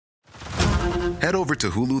Head over to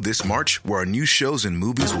Hulu this March, where our new shows and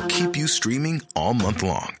movies will keep you streaming all month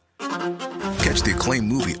long. Catch the acclaimed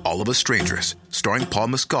movie All of Us Strangers, starring Paul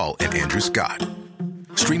Mescal and Andrew Scott.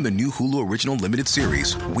 Stream the new Hulu original limited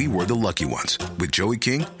series We Were the Lucky Ones with Joey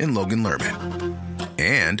King and Logan Lerman.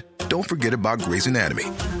 And don't forget about Grey's Anatomy.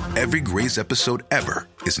 Every Grey's episode ever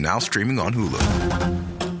is now streaming on Hulu.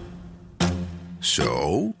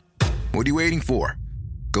 So, what are you waiting for?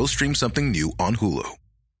 Go stream something new on Hulu.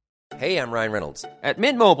 Hey, I'm Ryan Reynolds. At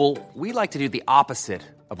Mint Mobile, we like to do the opposite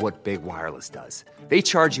of what Big Wireless does. They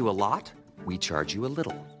charge you a lot, we charge you a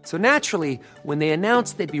little. So naturally, when they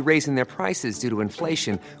announced they'd be raising their prices due to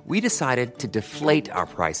inflation, we decided to deflate our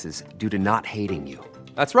prices due to not hating you.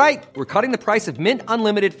 That's right. We're cutting the price of Mint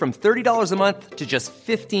Unlimited from $30 a month to just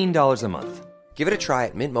 $15 a month. Give it a try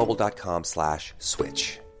at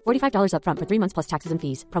mintmobile.com/switch. $45 up front for 3 months plus taxes and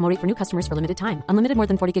fees. Promo rate for new customers for limited time. Unlimited more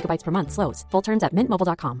than 40 gigabytes per month slows. Full terms at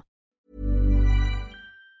mintmobile.com.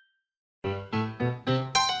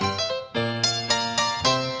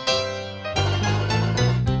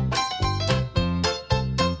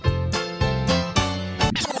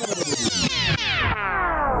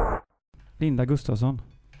 Linda Gustafsson.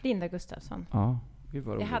 Linda Gustafsson. Ja, gud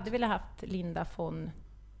vad roligt. Jag hade velat haft Linda von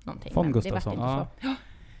någonting. Von men Gustafsson. Det var inte så.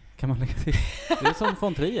 Kan man lägga till? Det är som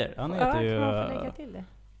von Trier. Han heter ju... kan man få lägga till det?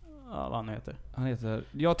 Ja, vad han heter. Han heter...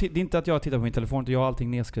 det är inte att jag tittar på min telefon, utan jag har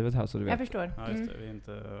allting nedskrivet här så du vet. Jag förstår. Ja, just det. Vi är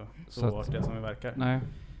inte så artiga som vi verkar. Nej,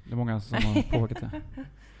 det är många som har påverkat det.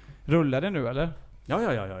 Rullar det nu eller? Ja.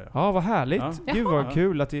 Ja, vad härligt. Ja. Gud vad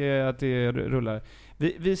kul att det rullar.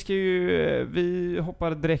 Vi ska ju... Vi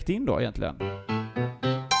hoppar direkt in då egentligen.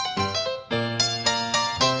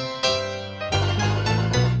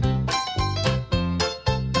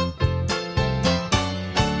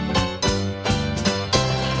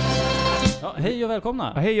 Hej och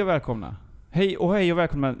välkomna. Ja, hej och välkomna. Hej och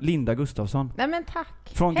välkomna Linda Gustafsson. Nej men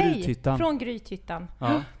tack. Från Hej. Grythyttan. Från Grythyttan.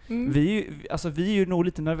 Ja. Mm. Vi är ju nog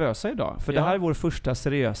lite nervösa idag. För det här är vår första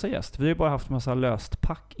seriösa gäst. Vi har ju bara haft massa löst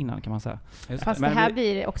pack innan kan man säga. Fast men det här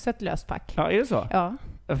blir också ett löst pack. Ja, är det så? Ja.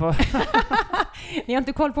 Ni har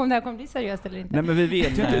inte koll på om det här kommer bli seriöst eller inte. Nej men vi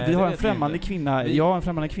vet ju inte. Vi har en främmande kvinna. Jag har en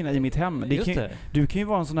främmande kvinna i mitt hem. Du kan ju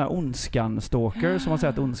vara en sån här ondskan-stalker som har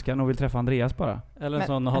sett ondskan och vill träffa Andreas bara. Eller en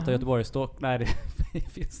sån hatar Göteborg-stalk. Nej, det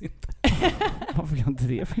finns inte. Varför kan inte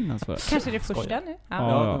det finnas för? Kanske det första nu.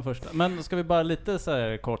 Ja, den första. Men ska vi bara lite så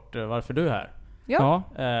här kort varför du är här? Ja.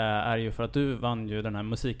 Är ju för att du vann ju den här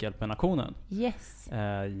Musikhjälpen-aktionen. Yes.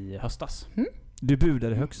 I höstas. Du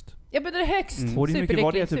budade högst. Jag budade högst. Och det mycket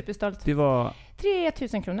var det typ, superstolt. Det var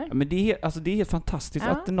 3000 kronor. Men det är helt fantastiskt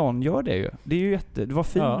att någon gör det ju. Det är ju det var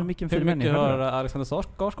fint och mycket fin människa. Hur mycket har Alexander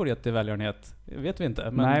Skarsgård gett i välgörenhet? Vet vi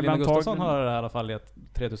inte. Men Linda Gustafsson har i alla fall gett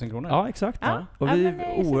 3000 kronor. Ja, exakt. Ja. Och vi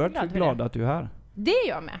är oerhört glada att du är här. Det är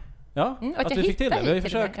jag med. Ja, att vi fick till det. Vi har ju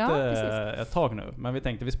försökt ett tag nu. Men vi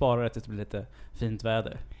tänkte vi sparar det tills det blir lite fint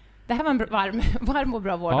väder. Det här var en varm och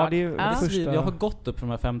bra vårdag. Ja, det är första... Jag har gått upp för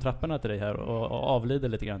de här 5 trapporna till dig här och avlider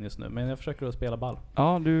lite grann just nu. Men jag försöker att spela ball.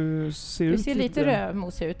 Ja, du ser lite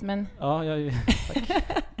rödmos ut, men... Ja, tack.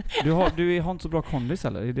 Du har inte så bra kondis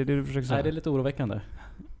eller? Är det du försöker säga? Nej, det är lite oroväckande.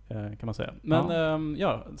 Kan man säga.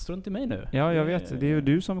 Men strunt i mig nu. Ja, jag vet. Det är ju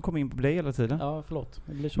du som kommer in på dig hela tiden. Ja, förlåt.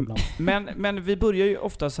 Det blir så ibland. Men vi börjar ju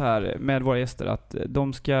ofta så här med våra gäster att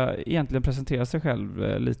de ska egentligen presentera sig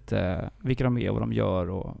själv lite, vilka de är, vad de gör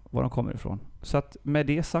och var de kommer ifrån. Så att med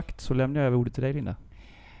det sagt så lämnar jag över ordet till dig, Linda.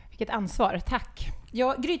 Vilket ansvar, tack.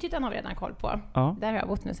 Ja, Grythyttan har vi redan koll på. Ja. Där har jag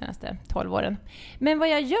bott nu de senaste 12 åren. Men vad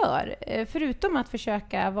jag gör, förutom att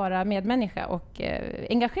försöka vara medmänniska och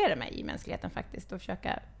engagera mig i mänskligheten faktiskt och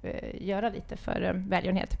försöka göra lite för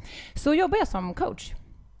välgörenhet, så jobbar jag som coach.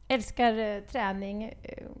 Älskar träning,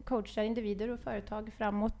 coachar individer och företag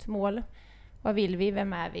framåt, mål. Vad vill vi?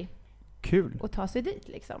 Vem är vi? Kul. Och ta sig dit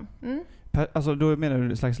liksom. Mm. Alltså då menar du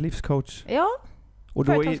en slags livscoach? Ja. Och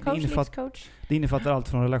då livscoach. Det innefattar allt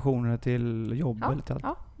från relationer till jobb eller till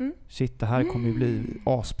allt. Ja. Shit, det här kommer ju bli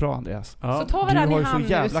asbra, Andreas. Ja. Så ta varandra i hand.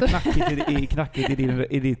 Du har ju så jävla knackigt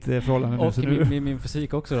i ditt förhållande nu. Och så min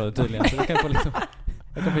fysik också då, tydligen. Så jag kan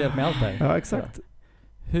få hjälp med allt där. Ja, exakt.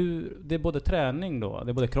 Det är både träning då,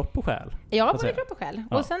 det är både kropp och själ. Ja, både kropp och själ.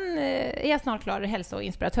 Ja. Och sen är jag snart klar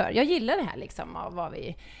hälsoinspiratör. Jag gillar det här liksom av vad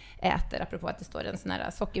vi äter, apropå att det står en sån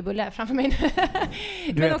här sockerbulle här framför mig.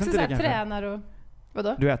 Men också så här tränar och...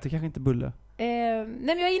 Vadå? Du äter kanske inte bulle? Nej,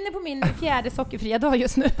 men jag är inne på min 4:e sockerfria dag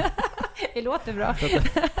just nu. Det låter bra.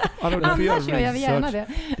 Annars gör jag gärna det.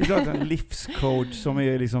 Det är klart en livscoach som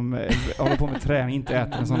är liksom håller på med träning, inte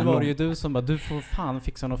äter en sån. Nu var det ju du som bara, du får fan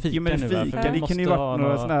fixa någon fika nu. Det kan ju vara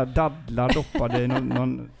några såna här dadlar doppade i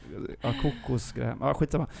någon kokosgräm. Ja,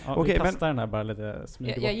 skitsamma. Ja, Okej, vi kastar den här bara lite,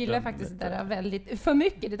 jag gillar faktiskt det där väldigt för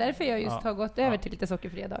mycket. Det är därför jag just har gått över till lite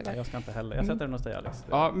sockerfria dagar. Nej, jag ska inte heller. Jag sätter den hos dig, Alex.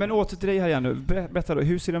 Ja, men åter till dig här igen nu. Berätta då,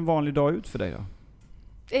 hur ser en vanlig dag ut för dig då?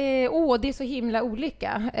 Det är så himla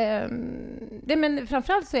olika. Men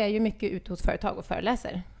framförallt så är jag ju mycket ute hos företag och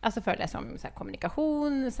föreläser. Alltså föreläser om så här,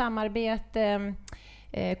 kommunikation, samarbete,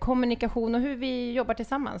 kommunikation och hur vi jobbar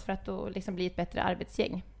tillsammans för att då liksom bli ett bättre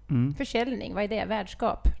arbetsgäng. Försäljning, vad är det?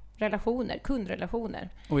 Värdskap, relationer, kundrelationer.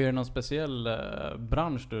 Och är det någon speciell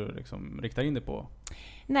bransch du liksom riktar in dig på?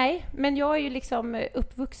 Nej, men jag är ju liksom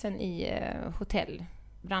uppvuxen i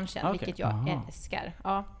hotellbranschen, vilket jag älskar.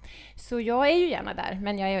 Ja. Så jag är ju gärna där,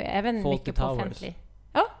 men jag är även Fawlty mycket på Towers. offentlig.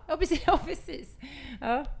 Ja, precis.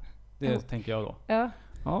 Ja. Det tänker jag då.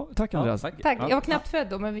 Ja, tack Andreas. Tack. Tack. Jag var knappt född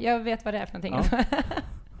då, men jag vet vad det är för någonting. Ja.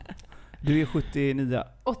 Du är 79?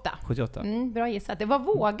 78. Bra gissat. Det var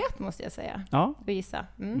vågat, måste jag säga. Ja. Att gissa.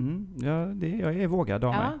 Jag är vågad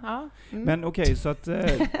av mig. Men okej,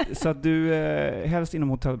 så att du helst inom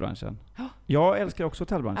hotellbranschen. Jag älskar också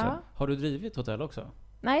hotellbranschen. Har du drivit hotell också?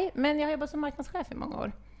 Nej, men jag har jobbat som marknadschef i många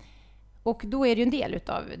år. Och då är det ju en del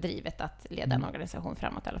utav drivet att leda en organisation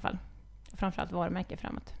framåt i alla fall. Framförallt varumärke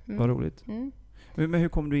framåt. Vad roligt. Men hur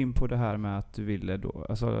kom du in på det här med att du ville då,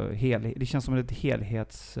 alltså det känns som ett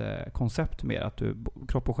helhetskoncept mer, att du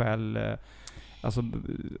kropp och själ, alltså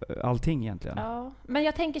allting egentligen. Ja, men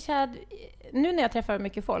jag tänker så här, nu när jag träffar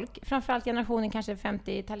mycket folk, framförallt generationen kanske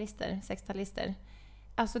 50-talister, 60-talister,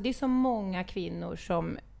 alltså det är så många kvinnor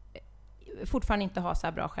som fortfarande inte har så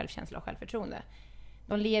här bra självkänsla och självförtroende.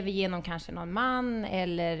 De lever genom kanske någon man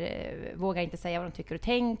eller vågar inte säga vad de tycker och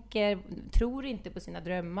tänker, tror inte på sina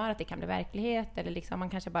drömmar, att det kan bli verklighet, eller liksom man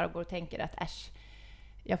kanske bara går och tänker att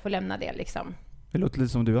jag får lämna det liksom. Det låter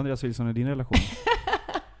lite som du, Andreas Wilson, i din relation.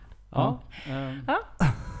 Ja.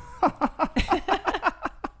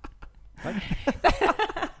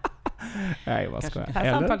 Nej, vad ska jag? Det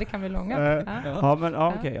här samtalet kan bli långa.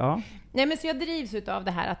 Nej, men så jag drivs utav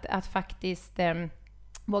det här att faktiskt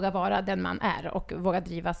våga vara den man är och våga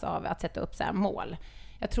drivas av att sätta upp så här mål.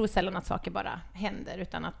 Jag tror sällan att saker bara händer,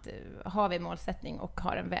 utan att har vi målsättning och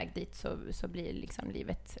har en väg dit så blir liksom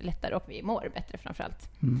livet lättare och vi mår bättre framförallt.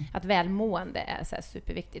 Att välmående är så här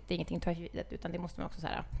superviktigt. Det är ingenting att ta för givet, utan det måste man också så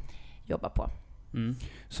här jobba på.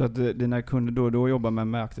 Så att dina kunder då jobbar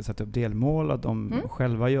med att sätta upp delmål, att de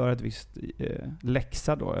själva gör ett visst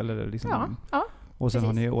läxa då, eller liksom, och sen precis.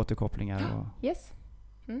 Har ni återkopplingar och... Yes.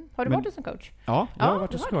 Har du varit hos en coach? Ja, jag har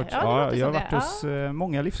varit hos coach. Jag har varit hos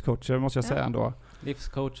många livscoacher, måste jag säga ändå.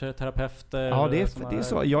 Livscoacher, terapeuter. Ja, det är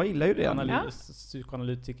så. Jag gillar ju det.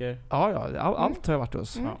 Psykoanalytiker. Allt har jag varit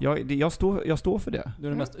hos. Jag står för det. Du är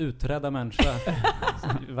den mest utredda människa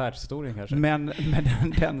i världshistorien kanske. Men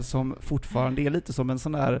den som fortfarande är lite som en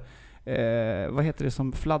sån där, vad heter det,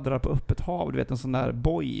 som fladdrar på öppet hav. Du vet, en sån där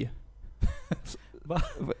boj.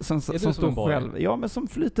 Som står själv. Ja, men som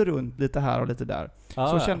flyter runt lite här och lite där.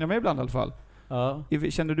 Så känner jag mig ibland i alla fall.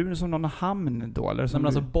 Känner du som någon hamn då? Eller som men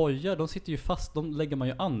alltså bojar, de sitter ju fast, de lägger man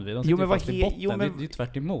ju an vid. De sitter ju fast i botten, det är ju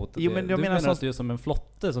tvärt emot. Du menar att du är som en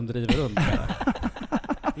flotte som driver runt med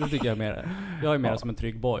det. Det tycker jag mer. Jag är mer som en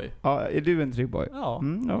trygg boj. Ja, är du en trygg boj? Ja,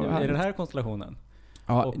 i den här konstellationen.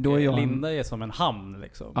 Ja, och då är jag Linda är som en hamn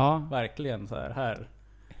liksom. Ja. Verkligen så här.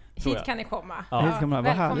 Hit kan ni komma.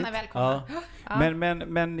 Välkomna. Ja.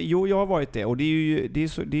 Men jo, jag har varit det. Och det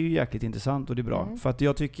är ju jäkligt intressant och det är bra. För att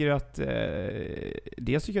jag tycker att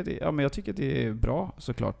jag tycker att det är bra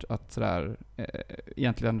såklart att sådär,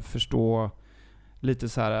 egentligen förstå lite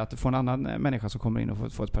så här, att få en annan människa som kommer in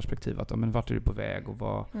och får ett perspektiv att men vart är du på väg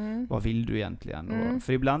och vad vill du egentligen? Och,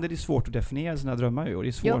 för ibland är det svårt att definiera sina drömmar ju, och det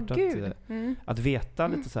är svårt att veta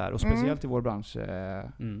lite så här, och speciellt i vår bransch,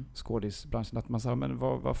 skådisbranschen, att man säger men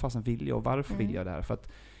vad fasen vill jag och varför vill jag det här? För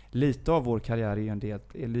att lite av vår karriär är ju en del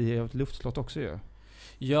av ett luftslott också ju.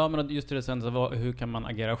 Ja, men just det sen, hur kan man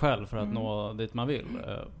agera själv för att nå dit man vill?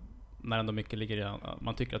 När ändå mycket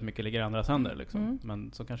man tycker att mycket ligger i andras händer liksom.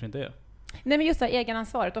 Men så kanske inte är. Nej, men just det här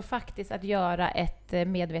egenansvaret och faktiskt att göra ett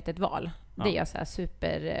medvetet val. Det är jag så här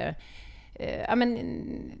super... men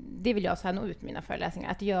det vill jag så här nå ut mina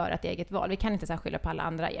föreläsningar. Att göra ett eget val. Vi kan inte så här skylla på alla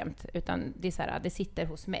andra jämt. Utan det är så här, det sitter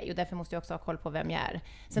hos mig. Och därför måste jag också ha koll på vem jag är.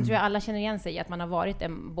 Sen tror jag alla känner igen sig i att man har varit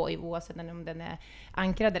en boj, oavsett om den är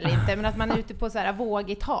ankrad eller inte. Men att man är ute på så här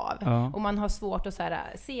vågigt hav. Och man har svårt att så här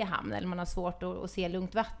se hamn. Eller man har svårt att se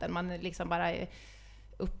lugnt vatten. Man är liksom bara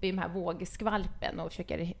uppe i de här vågskvalpen och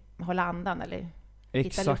försöker hålla andan eller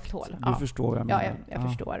hitta lufthål. Du förstår jag menar. Ja, jag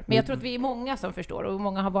förstår. Men jag tror att vi är många som förstår och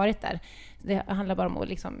många har varit där. Det handlar bara om att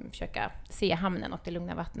liksom försöka se hamnen och det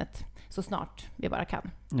lugna vattnet så snart vi bara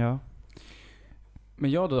kan. Ja.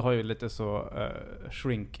 Men jag då har ju lite så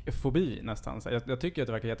shrinkfobi nästan. Så jag tycker att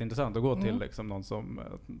det verkar jätteintressant att gå till liksom någon som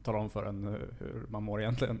talar om för en hur man mår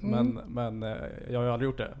egentligen. Men jag har ju aldrig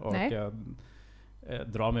gjort det. Och jag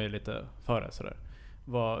drar mig lite för det. Sådär.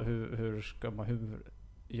 Hur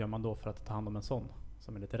gör man då för att ta hand om en sån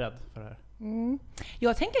som är lite rädd för det här?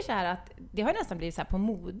 Jag tänker så här att det har nästan blivit så här på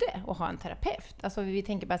mode att ha en terapeut. Alltså vi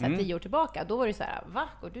tänker bara så här 10 år tillbaka. Då var det så här, va?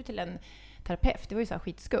 Går du till en terapeut? Det var ju så här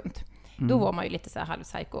skitskumt. Då var man ju lite så här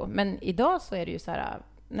halvpsycho. Men idag så är det ju så här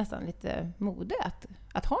nästan lite mode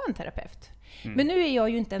att ha en terapeut. Men nu är jag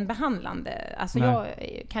ju inte en behandlande. Alltså jag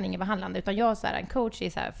kan ingen behandlande. Utan jag är så här, en coach är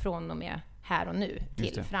så här från och med här och nu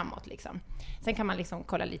till framåt liksom. Sen kan man liksom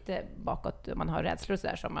kolla lite bakåt om man har rädslor och så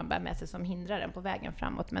där som man bär med sig som hindrar en på vägen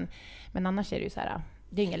framåt. Men annars är det ju så här,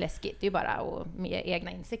 det är inget läskigt. Det är ju bara att med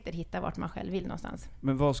egna insikter hitta vart man själv vill någonstans.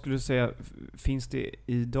 Men vad skulle du säga, finns det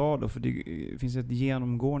idag då, för det finns ett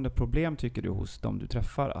genomgående problem tycker du hos de du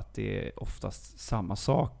träffar, att det är oftast samma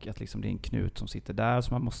sak, att liksom det är en knut som sitter där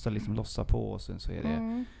som man måste liksom lossa på och sen så är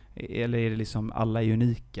det, eller är det liksom alla är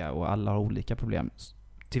unika och alla har olika problem?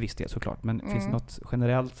 Till viss del såklart, men finns det något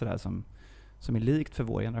generellt sådär som är likt för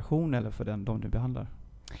vår generation eller för de du behandlar?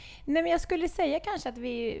 Nej, men jag skulle säga kanske att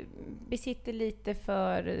vi besitter lite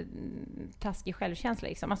för taskig självkänsla.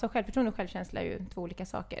 Liksom. Alltså självförtroende och självkänsla är ju 2 olika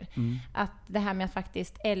saker. Att det här med att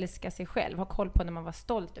faktiskt älska sig själv, ha koll på när man var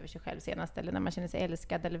stolt över sig själv senast eller när man känner sig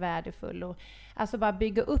älskad eller värdefull. Och, alltså bara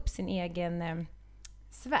bygga upp sin egen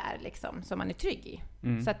sfär liksom, som man är trygg i.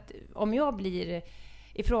 Så att om jag blir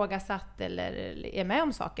ifrågasatt eller är med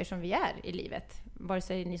om saker som vi är i livet, vare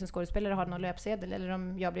sig ni som skådespelare har någon löpsedel eller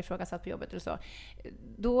om jag blir ifrågasatt på jobbet eller så,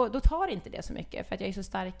 då tar inte det så mycket för att jag är så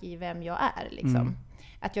stark i vem jag är liksom.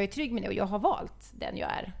 Att jag är trygg med det och jag har valt den jag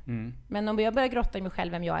är. Men om jag börjar grotta i mig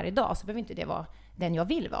själv vem jag är idag så behöver inte det vara den jag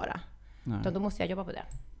vill vara. Utan då måste jag jobba på det.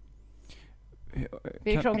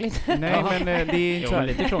 Det är krångligt. Nej, men det är inte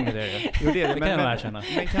lite krångligt är det. Jo, det är det. Kan jag erkänna.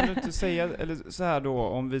 Men kan du inte säga, eller så här då,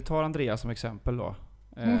 om vi tar Andreas som exempel då.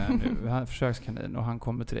 Nu, han är försökskanin och han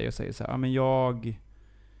kommer till dig och säger så här, men jag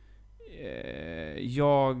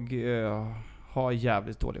har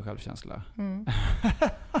jävligt dålig självkänsla.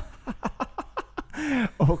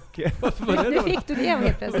 Och nu fick du det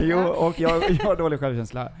helt plötsligt. Jo, och jag har dålig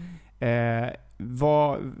självkänsla.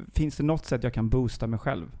 Finns det något sätt jag kan boosta mig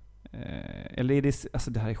själv? Eller är det,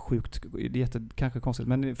 alltså det här är sjukt, det är kanske konstigt,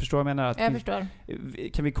 men förstår jag menar att jag förstår.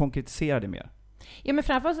 Kan vi konkretisera det mer? Ja, men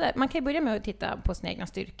framförallt man kan ju börja med att titta på sina egna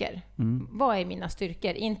styrkor. Vad är mina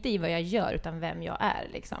styrkor? Inte i vad jag gör utan vem jag är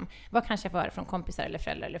liksom. Vad kanske jag får höra från kompisar eller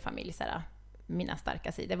föräldrar eller familj så här, mina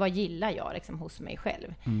starka sidor. Vad gillar jag liksom hos mig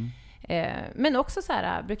själv? Men också så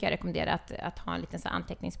här brukar jag rekommendera att ha en liten så här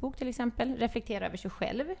anteckningsbok till exempel. Reflektera över sig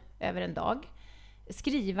själv över en dag.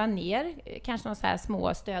 Skriva ner kanske några så här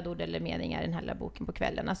små stödord eller meningar i den här lilla boken på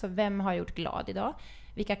kvällen. Alltså vem har jag gjort glad idag?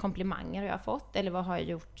 Vilka komplimanger har jag fått? Eller vad har jag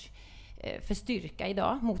gjort för styrka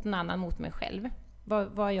idag mot en annan, mot mig själv?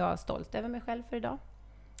 Vad är jag stolt över mig själv för idag?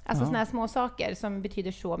 Alltså såna här små saker som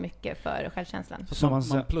betyder så mycket för självkänslan. Så man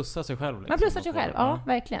plussar sig själv? Liksom, man plussar sig själv, ja,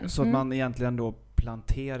 verkligen. Så att man egentligen då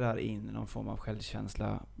planterar in någon form av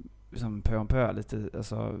självkänsla som pö om pö, lite,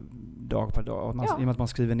 alltså dag per dag. Och i och med att man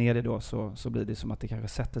skriver ner det då så blir det som att det kanske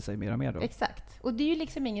sätter sig mer och mer då. Exakt. Och det är ju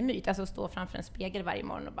liksom ingen myt, alltså att stå framför en spegel varje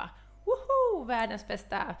morgon och bara woho, världens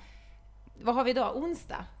bästa. Vad har vi idag?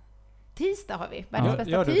 Onsdag? Tisdag har vi. Världens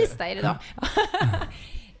bästa tisdag är det idag.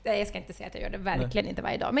 Nej, jag ska inte säga att jag gör det verkligen inte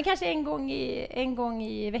varje dag. Men kanske en gång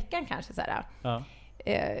i veckan kanske så här. Ja.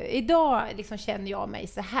 Idag liksom känner jag mig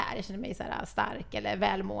så här. Jag känner mig så här stark eller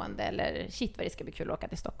välmående. Eller shit vad det ska bli kul att åka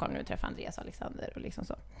till Stockholm nu och träffa Andreas och Alexander och liksom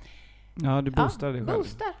så. Ja, du boostar dig själv.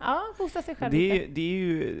 Boostar sig själv. Det är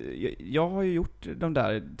ju, jag har ju gjort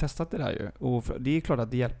testat det där ju. Och det är klart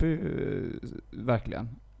att det hjälper ju verkligen.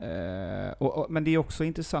 Men det är också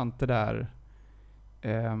intressant det där.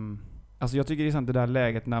 Alltså jag tycker det är intressant det där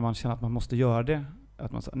läget när man känner att man måste göra det.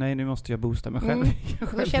 Att man säger, nej nu måste jag boosta mig själv.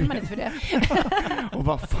 Då känner man inte för det. Och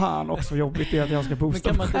vad fan också jobbigt det är att jag ska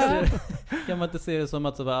boosta mig själv. Kan man inte se det som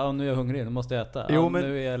att så, nu är jag hungrig, nu måste jag äta.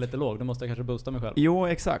 Nu är jag lite låg, nu måste jag kanske boosta mig själv. Jo,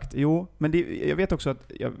 exakt. Jo, men jag vet också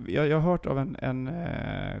att jag har hört av en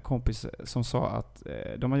kompis som sa att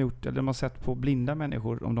de har sett på blinda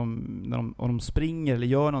människor om de springer eller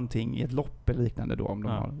gör någonting i ett lopp eller liknande då om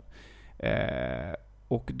de har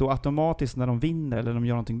och då automatiskt när de vinner eller de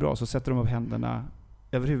gör någonting bra så sätter de upp händerna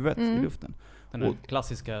över huvudet i luften. Den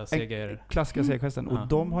klassiska segergesten. Och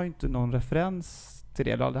de har ju inte någon referens till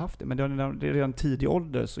det, eller aldrig haft det. Men det är redan tidig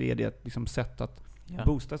ålder så är det ett liksom, sätt att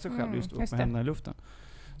boosta sig själv just upp med händerna i luften.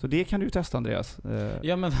 Så det kan du testa, Andreas.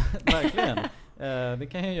 Ja men verkligen. Det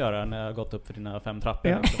kan jag göra när jag har gått upp för dina 5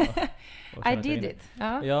 trappor. Ja. I did it.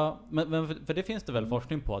 Ja, men för det finns det väl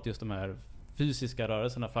forskning på att just de här fysiska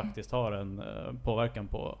rörelserna faktiskt har en påverkan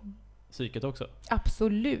på psyket också?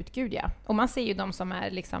 Absolut, gud ja. Och man ser ju de som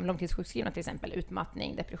är liksom långtidssjukskrivna, till exempel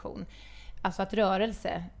utmattning, depression. Alltså att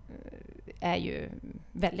rörelse är ju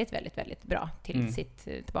väldigt, väldigt, väldigt bra till sitt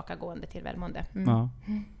tillbakagående till välmående. Ja.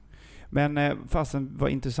 Men fasen, vad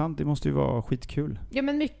intressant, det måste ju vara skitkul. Ja,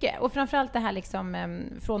 men mycket. Och framförallt det här liksom,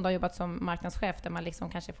 från att ha jobbat som marknadschef där man liksom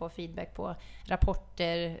kanske får feedback på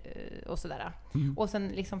rapporter och sådär. Och sen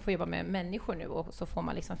liksom får jobba med människor nu och så får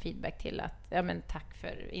man liksom feedback till att ja, men tack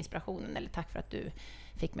för inspirationen eller tack för att du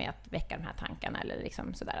fick mig att väcka de här tankarna eller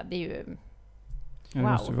liksom sådär. Det är ju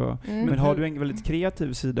wow. Men har du en väldigt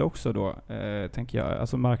kreativ sida också då, tänker jag.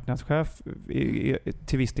 Alltså marknadschef är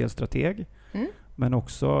till viss del strateg. Men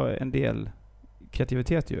också en del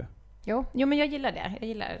kreativitet ju. Jo, men jag gillar det. Jag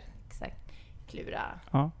gillar exakt klura,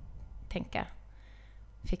 tänka,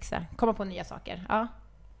 fixa, komma på nya saker. Ja,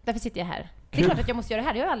 därför sitter jag här. Det är klart att jag måste göra det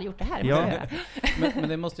här. Jag har aldrig gjort det här. Men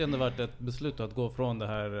det måste ju ändå varit ett beslut att gå från det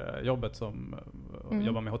här jobbet som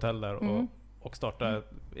jobbar med hotell där och starta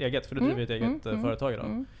ett eget, för du driver ett eget företag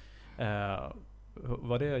idag.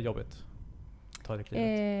 Var det jobbigt? Ta det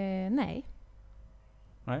klivet? Nej.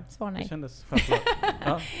 Nej. Svar nej. Det kändes självklart.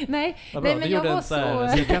 Ja. Nej, men jag var så...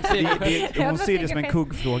 Hon ser det som en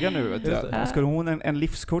kuggfråga nu. Skulle hon en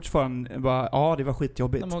livscoach för en bara, det var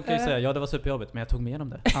skitjobbigt. Men hon kan ju säga, det var superjobbigt, men jag tog med igenom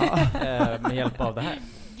det. Med hjälp av det här.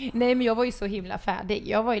 Nej, men jag var ju så himla färdig.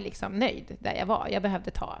 Jag var ju liksom nöjd där jag var. Jag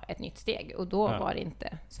behövde ta ett nytt steg och då var det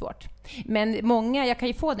inte svårt. Men många, jag kan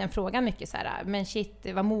ju få den frågan mycket så här, men shit,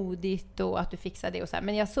 vad modigt och att du fixade det och så här.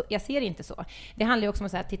 Men jag ser inte så. Det handlar ju också om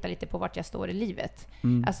att så här, titta lite på vart jag står i livet.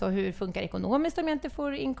 Alltså hur funkar ekonomiskt om jag inte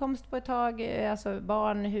får inkomst på ett tag? Alltså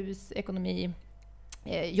barn, hus, ekonomi,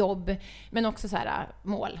 jobb. Men också så här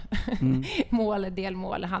mål. Mål,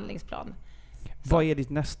 delmål, handlingsplan. Vad är ditt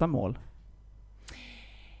nästa mål?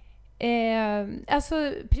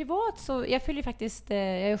 Alltså privat så, jag fyller faktiskt, jag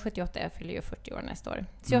är 78, jag fyller ju 40 år nästa år.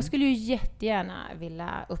 Så jag skulle ju jättegärna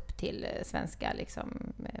vilja upp till svenska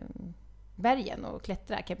liksom, bergen och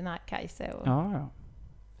klättra, Kebnekaise och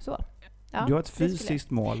så. Ja, du har ett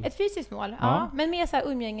fysiskt mål. Ett fysiskt mål, ja. Men mer så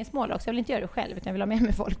här umgängesmål också. Jag vill inte göra det själv utan jag vill ha med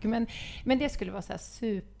mig folk. Men det skulle vara så här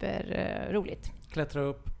superroligt. Klättra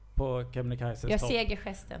upp på Kebnekaises topp. Jag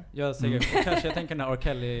segergesten. Kanske jag tänker den här R.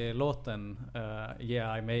 Kelly-låten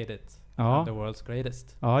Yeah, I made it. The world's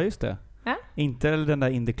greatest. Ja, just det. Ja? Inte den där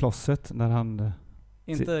In the Closet när han...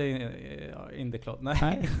 Inte In the Closet.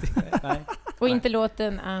 Nej. Och inte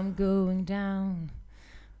låten I'm going down.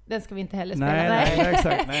 Den ska vi inte heller spela. Nej,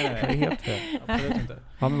 exakt. Nej, det är helt fel. Absolut inte.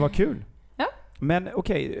 Ja, men vad kul. Ja. Men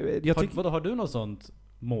okej, har du något sånt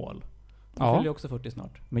mål? Jag fyller också 40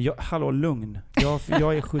 snart. Men hallå, lugn.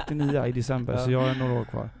 Jag är 79 i december, så jag har några år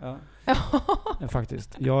kvar. Ja,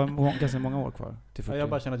 faktiskt. Jag har ganska många år kvar till 40. Jag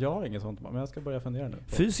bara känner att jag har inget sånt mål, men jag ska börja fundera nu.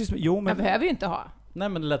 Fysiskt, men... Jag behöver ju inte ha. Nej,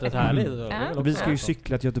 men det lät rätt härligt. Vi ska ju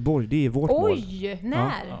cykla till Göteborg, det är vårt mål. Oj,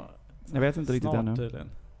 när? Jag vet inte riktigt ännu. Tydligen.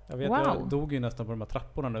 Jag dog ju nästan på de här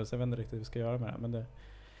trapporna nu, så jag vet inte riktigt vad vi ska göra med det. Men det...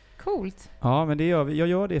 Coolt. Ja, men det gör vi. Jag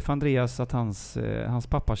gör det för Andreas att hans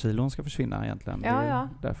pappakilon ska försvinna egentligen. Ja.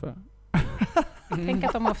 Därför. Tänk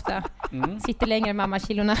att de ofta sitter längre än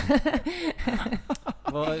mammakilorna.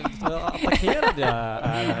 Vad attackerad jag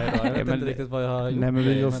är idag. Jag vet inte riktigt vad jag har gjort. Nej, men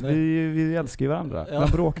vi älskar ju varandra. Man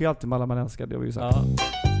bråkar ju alltid med alla man älskar, det har vi ju sagt. Ja.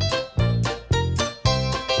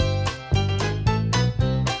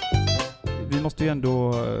 Vi måste ju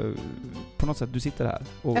ändå på något sätt, du sitter här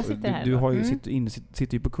och du har ju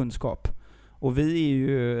sitter ju på kunskap. Och vi är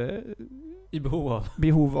ju i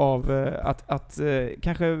behov av att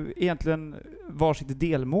kanske egentligen varsitt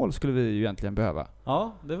delmål skulle vi ju egentligen behöva.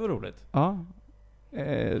 Ja, det var roligt. Ja.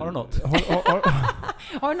 Har du något?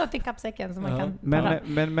 Har du något i kappsäcken som man kan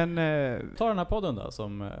men ta den här podden då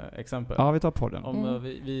som exempel. Ja, vi tar podden. Om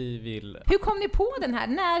vi vill... Hur kom ni på den här?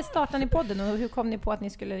 När startade ni podden och hur kom ni på att ni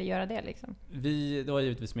skulle göra det liksom? Det var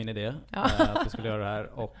givetvis min idé att vi skulle göra det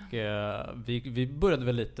här och vi började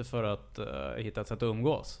väl lite för att hitta ett sätt att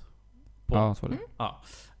umgås på. Ja, så var det. Ja.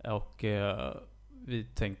 Och vi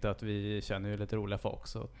tänkte att vi känner ju lite roliga folk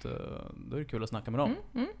så att då är det kul att snacka med dem.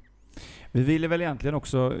 Vi ville väl egentligen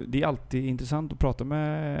också, det är alltid intressant att prata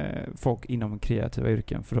med folk inom kreativa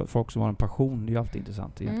yrken, för folk som har en passion, det är ju alltid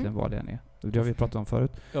intressant egentligen vad det än är. Det har vi pratat om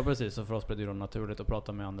förut. Ja, precis, och för oss blir det ju naturligt att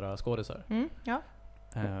prata med andra skådisar.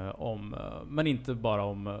 Men inte bara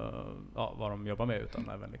om vad de jobbar med utan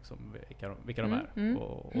även liksom vilka de är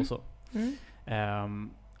och så.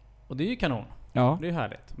 Och det är ju kanon. Ja. Det är ju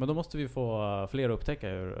härligt. Men då måste vi få fler att upptäcka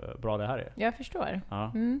hur bra det här är. Jag förstår.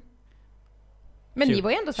 Ja. Men ni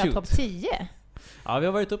var ju ändå så här topp 10. Ja, vi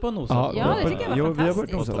har varit uppe och nosat. Ja, det tycker jag var fantastiskt. Vi har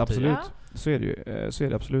varit nosat, absolut. Ja. Så är det ju. Så är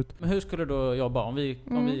det absolut. Men hur skulle du jobba om vi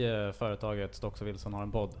företaget Stocks och Wilson har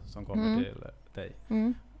en podd som kommer till dig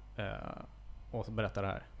och berättar det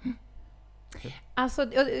här?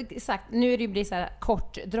 Alltså, exakt. Nu är det ju blir så här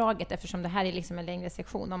kortdraget eftersom det här är liksom en längre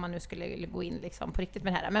sektion om man nu skulle gå in liksom på riktigt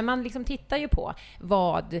med det här. Men man liksom tittar ju på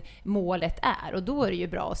vad målet är och då är det ju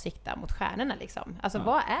bra att sikta mot stjärnorna liksom. Alltså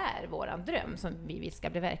vad är våran dröm som vi vill ska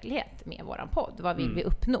bli verklighet med våran podd? Vad vill vi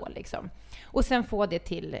uppnå liksom? Och sen få det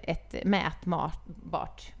till ett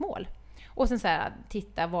mätbart mål. Och sen så här,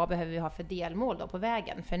 titta vad behöver vi ha för delmål då på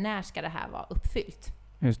vägen? För när ska det här vara uppfyllt?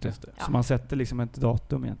 Just det. Ja. Så man sätter liksom ett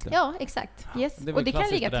datum egentligen. Ja, exakt. Yes. Det är väl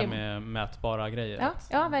klassiskt det där med mätbara grejer.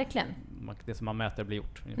 Ja, verkligen. Det som man mäter blir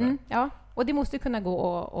gjort. Ja, och det måste kunna gå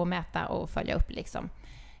och mäta och följa upp liksom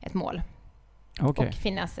ett mål. Okay. Och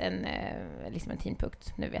finnas en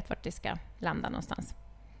tidpunkt. Nu vet vart det ska landa någonstans.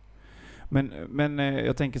 Men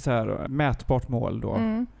jag tänker så här, mätbart mål då.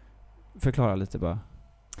 Förklara lite bara.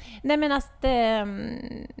 Nej men att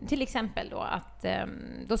till exempel då att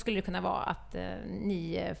då skulle det kunna vara att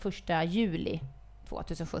ni 1 juli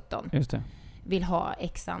 2017 Just det. vill ha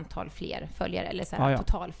x antal fler följare eller så här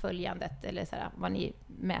totalföljandet eller så här, vad ni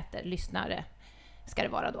mäter lyssnare ska det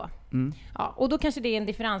vara då. Ja, och då kanske det är en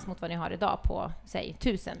differens mot vad ni har idag på säg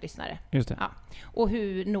 1000 lyssnare. Just det. Ja. Och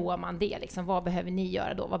hur når man det liksom? Vad behöver ni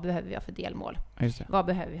göra då? Vad behöver vi ha för delmål? Just det. Vad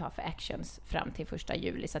behöver vi ha för actions fram till 1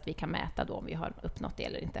 juli så att vi kan mäta då om vi har uppnått det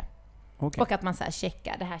eller inte. Okay. Och att man så här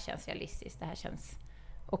checkar, det här känns realistiskt, det här känns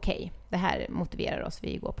okej. Det här motiverar oss,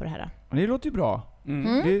 vi går på det här. Det låter ju bra.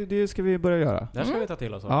 Det ska vi börja göra. Det ska vi ta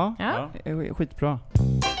till oss. Ja. Skitbra.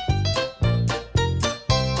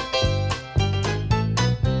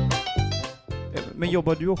 Men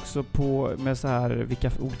jobbar du också med så här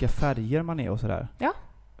vilka olika färger man är och sådär? Ja.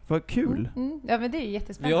 Vad kul. Ja, men det är ju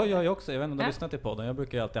jättespännande. Jag också. Jag vet inte om du har lyssnat till podden. Jag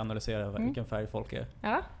brukar ju alltid analysera vilken färg folk är.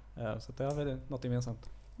 Ja. Så det har väl något gemensamt.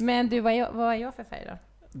 Men du, vad är jag för färg då?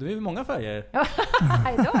 Du är ju många färger. Ja,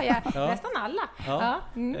 idag är nästan alla. Ja.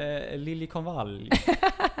 Liljekonvalj.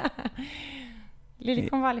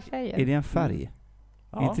 Liljekonvaljfärger. Är det en färg?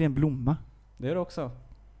 Är inte det en blomma? Det är det också.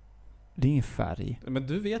 Det är ingen färg. Men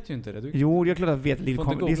du vet ju inte det. Jo, jag är klart att jag vet. Det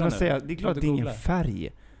är som att säga, det är klart att det är ingen färg.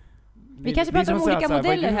 Vi kanske pratar om olika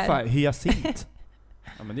modeller här. Vad är hyacint?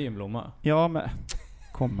 Ja, men det är en blomma. Ja, men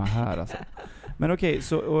komma här alltså. Men okej,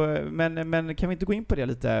 så men kan vi inte gå in på det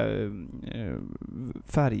lite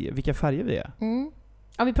vilka färger vi är?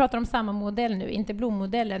 Ja, vi pratar om samma modell nu, inte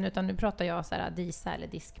blommodellen utan nu pratar jag så här Disa eller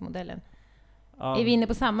diskmodellen. Är vi inne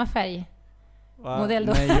på samma färgmodell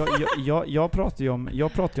då? Nej, jag pratar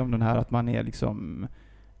ju om den här att man är liksom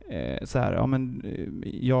så här, ja men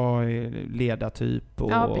jag är ledartyp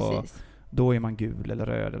och då är man gul eller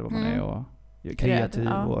röd eller vad man är och kreativ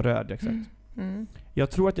röd, och röd exakt.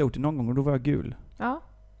 Jag tror att jag gjort det någon gång och då var jag gul. Ja.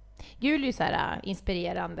 Gul är ju så här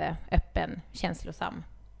inspirerande, öppen, känslosam.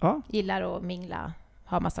 Ja. Gillar att mingla,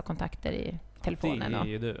 ha massa kontakter i telefonen. Det är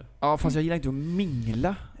ju du. Ja, fast jag gillar inte att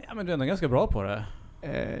mingla. Ja, men du är ändå ganska bra på det.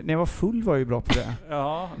 När jag var full var jag ju bra på det.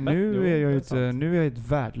 Ja, nu är jag ett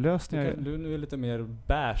värdelös. Du är lite mer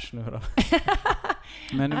beige nu då.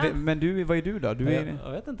 Men du, vad är du då?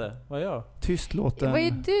 Jag vet inte. Vad är jag? Tystlåten. Vad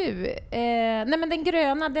är du? Nej men den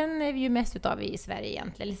gröna, den är vi ju mest utav i Sverige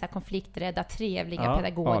egentligen. Lite konflikträdda, trevliga,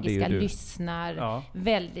 pedagogiska, lyssnar,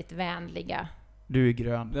 väldigt vänliga. Du är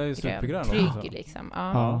grön. Jag är supergrön. Trygg liksom.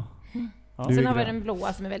 Ja. Sen har vi den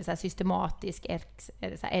blåa som är väldigt så här systematisk,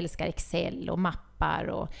 älskar Excel och mappar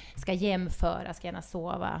och ska jämföra, ska gärna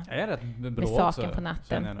sova. Jag är rätt blå med saken också, på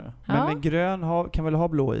natten. Men en grön kan väl ha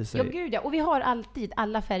blå i sig? Ja, gud ja. Och vi har alltid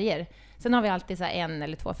alla färger. Sen har vi alltid så här 1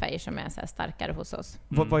 eller 2 färger som är så här starkare hos oss.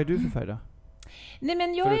 Vad är du för färg då? Nej,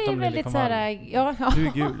 men jag är väldigt så här... Du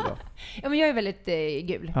är gul då? Ja, men jag är väldigt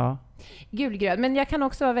gul. Ja. Gulgrön. Men jag kan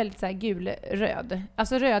också vara väldigt så här gulröd.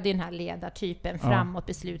 Alltså röd är den här ledartypen. Framåt,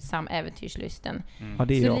 beslutsam, äventyrslysten. Ja,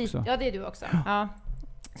 det är jag också. Ja, det är du också. Ja.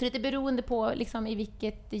 Så lite beroende på liksom, i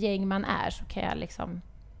vilket gäng man är så kan jag liksom...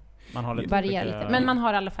 Man har lite variera lite. Men man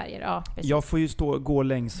har alla färger, ja. Precis. Jag får ju gå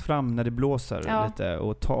längst fram när det blåser lite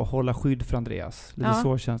och hålla skydd för Andreas. Lite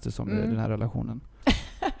så känns det som i den här relationen.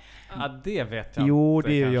 Ja, det vet jag. Jo,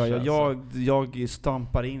 det gör jag. Jag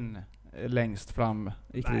stampar in längst fram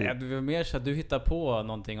i krig. Nej, du är mer så att du hittar på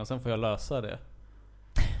någonting och sen får jag lösa det.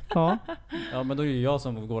 Ja. Ja, men då är det jag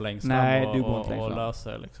som går längst fram och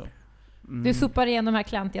löser liksom. Du sopar igen de här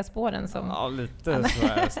klantiga spåren som... Ja, lite så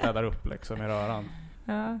här städar upp liksom i röran.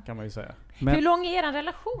 Kan man ju säga. Men hur lång är er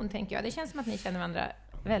relation, tänker jag? Det känns som att ni känner varandra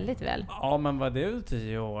väldigt väl. Ja, men vad det är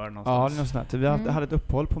 10 år någonstans. Ja, det är något sånt. Vi hade ett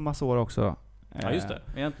uppehåll på massa år också. Ja, just det.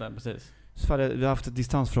 Egentligen, precis. Så vi har haft ett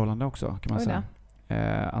distansförhållande också, kan man säga.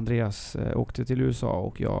 Andreas åkte till USA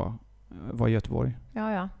och jag var i Göteborg.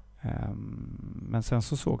 Ja. Men sen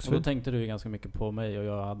så sågs vi. Och då tänkte du ganska mycket på mig och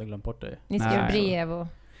jag hade glömt bort dig. Ni skrev brev och...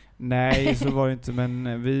 Nej, så var det inte.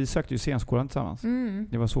 Men vi sökte ju scenskolan tillsammans.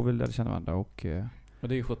 Det var så vi lärde känna varandra. Och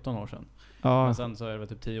det är ju 17 år sedan. Ja. Men sen så är det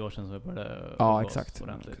typ 10 år sedan som vi började exakt.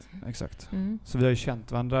 ordentligt. Exakt. Så vi har ju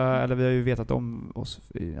känt varandra, eller vi har ju vetat om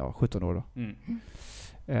oss i 17 år då.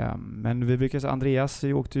 Men vi brukar säga, Andreas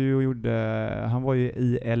åkte ju och han var ju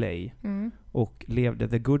i LA och levde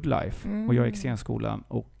the good life. Och jag gick scenskolan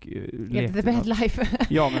och levde the bad life.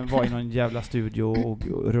 Ja, men var i någon jävla studio och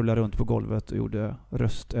rullade runt på golvet och gjorde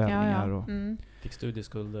röstövningar. Och fick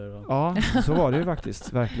studieskulder. Och... Ja, så var det ju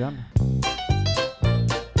faktiskt, verkligen.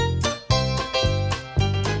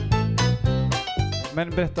 Men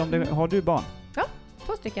berätta om det, har du barn? Ja,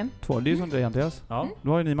 2 stycken. 2, det är ju som det Andreas. Ja.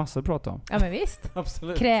 Då har ju ni massor att prata om. Ja, men visst.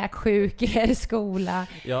 Absolut. Kräksjukor, skola.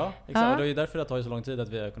 Ja, exakt. Och det är ju därför det har tagit så lång tid att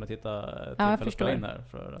vi har kunnat hitta tillfälle att spela in här.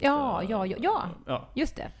 För att, ja.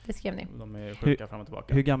 Just det skrev ni. De är sjuka fram och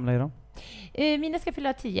tillbaka. Hur gamla är de? Mina ska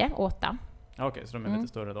fylla 10, 8. Okej, så de är lite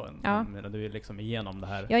större då än du är liksom igenom det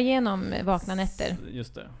här. Jag är igenom vakna nätter.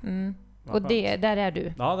 Just det. Och där är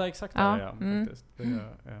du. Ja, det är exakt där jag faktiskt. Det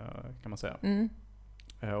kan man säga.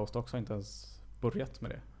 Och Stocks har inte ens börjat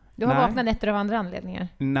med det. Du har vakna nätter av andra anledningar?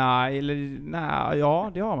 Nej,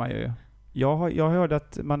 ja, det har man ju. Jag hörde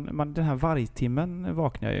att man den här vargtimmen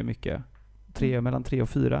vaknar ju mycket. Mellan 3 och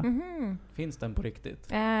 4. Finns den på riktigt?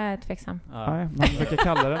 Tveksam. Ja. Nej, man brukar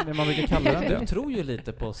kalla den det. Du tror ju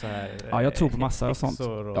lite på så här. Ja, jag tror på massa och sånt.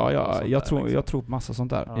 Jag tror på massa sånt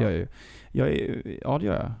där. Ja. Det gör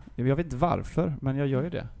jag. Jag vet inte varför, men jag gör ju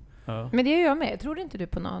det. Ja. Men det gör jag med. Tror inte du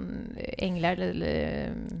på någon änglar eller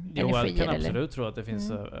energi? Jo, jag kan absolut tro att det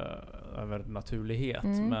finns över naturlighet,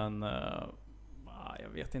 men jag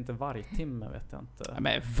vet inte, vargtimme vet jag inte.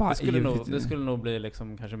 Men det skulle nog bli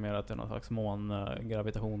liksom kanske mer att det är någon slags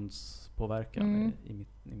gravitationspåverkan i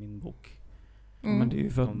min bok. Men det är ju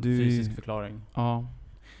för att du fysisk förklaring. Ja.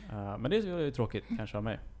 Men det är ju tråkigt kanske av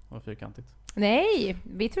mig och fyrkantigt. Nej,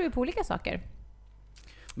 vi tror ju på olika saker.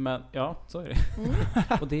 Men ja, så är det.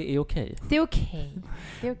 Och det är okej. Det är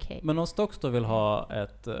okej. Men om Stocks då vill ha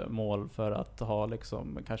ett mål för att ha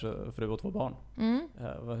liksom kanske fru och 2 barn.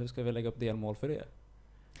 Hur ska vi lägga upp delmål för det?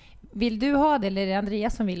 Vill du ha det eller är det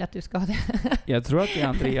Andreas som vill att du ska ha det? Jag tror att det är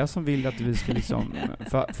Andreas som vill att vi ska liksom...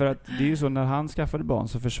 För att det är ju så, när han skaffade barn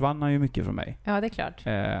så försvann han ju mycket från mig. Ja, det är klart.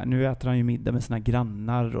 Nu äter han ju middag med sina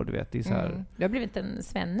grannar och du vet, det är så här... Du har blivit en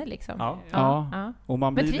svenne liksom. Ja. Och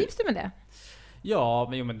men trivs du med det? Ja,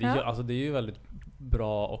 men det är ju väldigt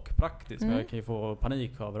bra och praktiskt. Men jag kan ju få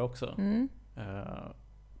panik över också.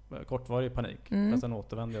 Kortvarig panik. Fast sen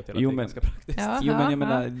återvänder jag till att det är ganska praktiskt. Men jag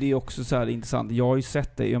menar, det är också så här intressant. Jag har ju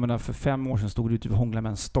sett det. Jag menar, för 5 år sedan stod du typ och hånglade med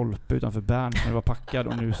en stolpe utanför Bern när du var packad.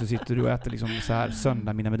 Och nu så sitter du och äter liksom så här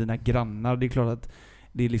söndagsmiddag med dina grannar. Det är klart att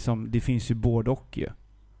det är liksom, det finns ju både och ju.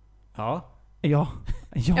 Ja,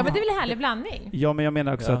 men det är väl en härlig blandning. Ja, men jag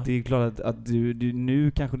menar också att det är klart att du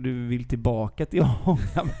nu kanske du vill tillbaka till att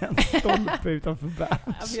hångla med en stolpe utanför Bern.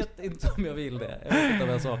 Jag vet inte om jag vill det. Jag vet inte om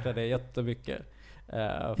jag saknar det jättemycket.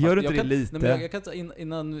 Gör du inte det lite? Nej, jag kan,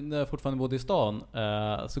 innan när jag fortfarande bodde i stan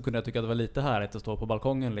så kunde jag tycka att det var lite härligt att stå på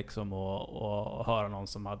balkongen liksom och höra någon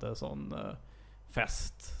som hade sån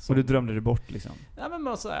fest. Och du drömde det bort liksom? Ja, men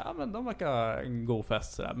man säger, men de verkar en god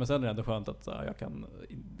fest sådär. Men sen är det ändå skönt att jag kan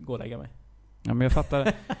gå och lägga mig. Ja, men jag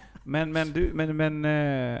fattar.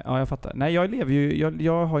 Ja, jag fattar. Nej, jag lever ju,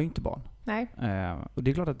 jag har ju inte barn. Nej. Och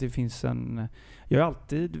det är klart att det finns en... Jag har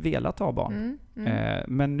alltid velat ha barn.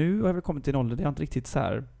 Men nu har jag väl kommit till en ålder där jag inte riktigt så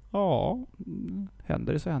här... Ja,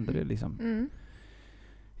 händer det så händer det liksom.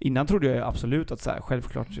 Innan trodde jag absolut att så här,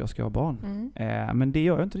 självklart jag ska ha barn. Men det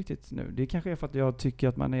gör jag inte riktigt nu. Det kanske är för att jag tycker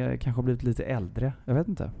att man kanske har blivit lite äldre. Jag vet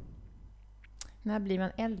inte. När blir man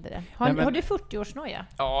äldre? Har du 40-årsnoja?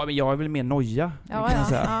 Ja, men jag är väl mer noja. Ja.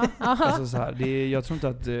 Alltså, så här, jag tror inte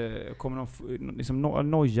att kommer någon... Liksom,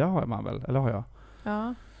 noja har man väl? Eller har jag?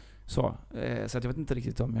 Ja. Så att jag vet inte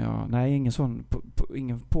riktigt om jag... Nej, ingen sån...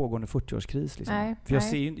 ingen pågående 40-årskris. Liksom. Nej, för jag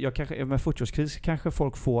ser ju... Med 40-årskris kanske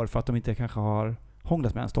folk får för att de inte kanske har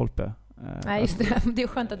hånglat med en stolpe. Nej, just det. Det är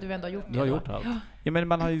skönt att du ändå har gjort det. Du har gjort allt. Ja, men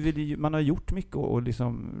man har gjort mycket och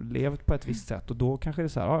liksom levt på ett visst sätt. Och då kanske det är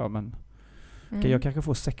så här, ja men... Jag kanske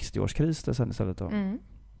får 60-årskris sen istället då.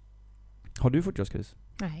 Har du 40-årskris?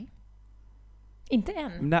 Nej. Inte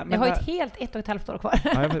än. Jag har ett helt 1,5 år kvar.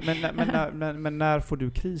 Ja, men när får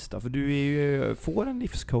du kris då? För du är ju, får en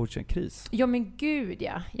livscoach en kris. Ja, men gud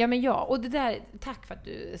ja. Ja, men ja. Och det där, tack för att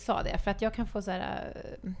du sa det. För att jag kan få så här...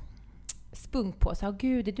 spunk på. Så,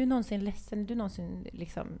 gud, är du någonsin ledsen? Är du någonsin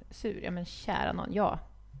liksom sur? Ja, men kära någon, ja.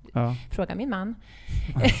 Fråga min man.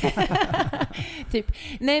 Typ.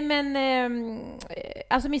 Nej, men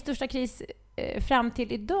alltså min största kris fram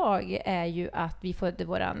till idag är ju att vi födde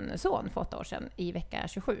våran son för 8 år sedan i vecka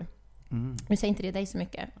 27. Nu säger inte det dig så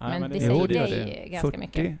mycket, men det säger dig ganska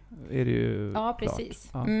mycket. Är det ju ja,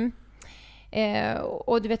 precis. Ja.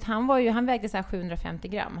 Och du vet, han vägde så här 750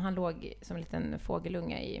 gram. Han låg som en liten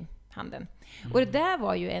fågelunga i handen. Och det där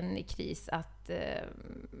var ju en kris att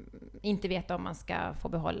inte veta om man ska få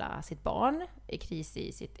behålla sitt barn, i kris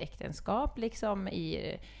i sitt äktenskap, liksom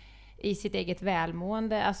i sitt eget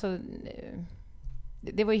välmående. Alltså,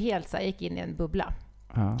 det var ju helt så här, jag gick in i en bubbla,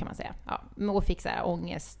 kan man säga. Ja, och fick så här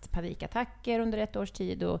ångest, panikattacker under 1 års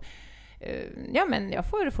tid. Och ja, men jag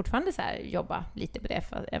får fortfarande så här jobba lite på det,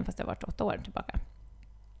 även fast det har varit 8 år tillbaka.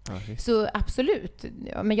 Så absolut.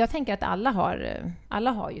 Ja, men jag tänker att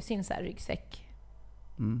alla har ju sin så här ryggsäck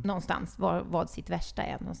någonstans, vad sitt värsta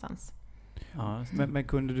är någonstans. Ja, men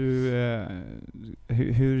kunde du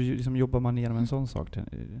hur liksom jobbar man igenom en sån sak?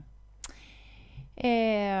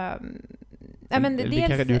 Men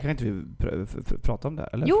du kan inte prata om det,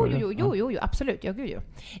 eller? Jo, absolut. Ja, gud, jo.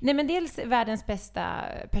 Nej, men dels världens bästa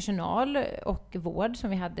personal och vård som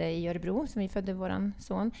vi hade i Örebro, som vi födde våran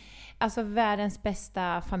son. Alltså världens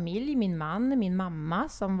bästa familj, min man, min mamma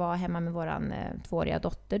som var hemma med våran 2-åriga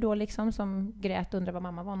dotter då liksom, som grät och undrade var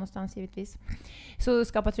mamma var någonstans givetvis. Så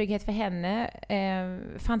skapa trygghet för henne,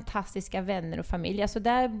 fantastiska vänner och familj. Alltså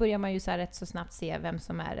där börjar man ju så här rätt så snabbt se vem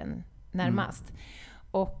som är en närmast.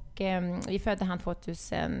 Och vi födde han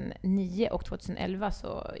 2009 och 2011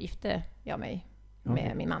 så gifte jag mig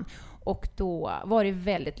med min man. Och då var det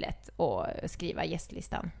väldigt lätt att skriva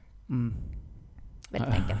gästlistan.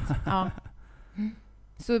 Väldigt enkelt. Ja.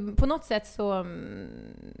 Så på något sätt så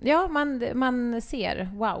ja, man ser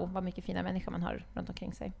wow, vad mycket fina människor man har runt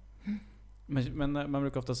omkring sig. Men man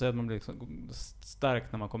brukar ofta säga att man blir liksom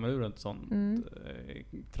stark när man kommer ur ett sånt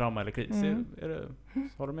trauma eller kris.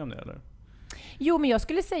 Har du med om det, eller? Jo, men jag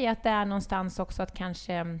skulle säga att det är någonstans också att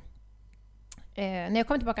kanske när jag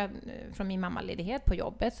kom tillbaka från min mammaledighet på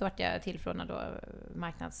jobbet så vart jag tillförordnad då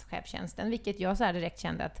marknadschefstjänsten, vilket jag så här direkt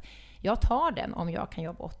kände att jag tar den om jag kan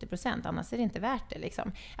jobba 80%, annars är det inte värt det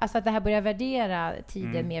liksom. Alltså att det här börjar värdera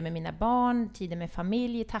tiden mer med mina barn, tiden med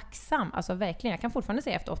familj, tacksam. Alltså verkligen, jag kan fortfarande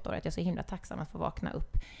säga efter 8 år att jag är så himla tacksam att få vakna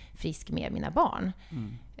upp frisk med mina barn.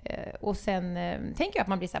 Och sen tänker jag att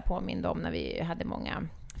man blir så här påmind om när vi hade många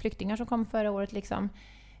flyktingar som kom förra året liksom,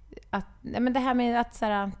 att men det här med att så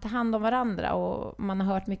här, ta hand om varandra, och man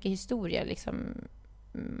har hört mycket historier liksom,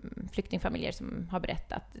 flyktingfamiljer som har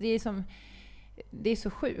berättat. Det är så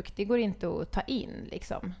sjukt, det går inte att ta in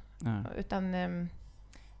liksom. Utan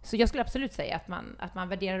så jag skulle absolut säga att man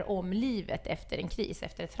värderar om livet efter en kris,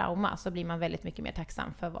 efter ett trauma, så blir man väldigt mycket mer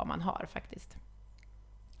tacksam för vad man har faktiskt.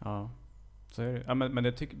 Ja. Så är det. Ja, men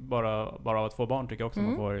det tycker bara av att få barn tycker jag också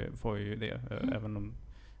man får ju det, även om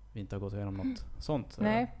vi inte har gått igenom något sånt.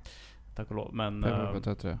 Nej. Tack och lov. Men men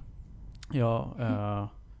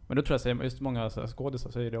då tror jag just många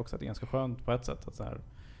skådisar säger det också, att det är ganska skönt på ett sätt att så här,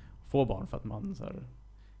 få barn, för att man så här,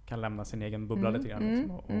 kan lämna sin egen bubbla lite grann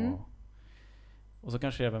liksom, och så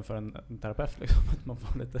kanske även för en terapeut liksom, att man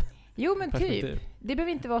får lite perspektiv. Typ. Det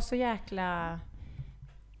behöver inte vara så jäkla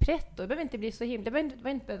pretto. Det behöver inte bli så himla, det behöver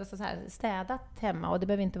inte vara så här städat hemma, och det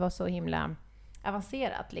behöver inte vara så himla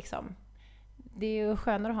avancerat liksom. Det är ju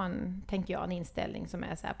skönare att ha tänker jag, en inställning som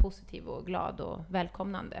är så här positiv och glad och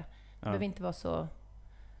välkomnande. Det behöver inte vara så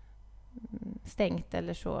stängt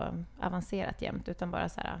eller så avancerat jämt, utan bara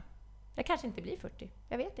så här, jag kanske inte blir 40.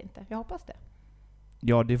 Jag vet inte. Jag hoppas det.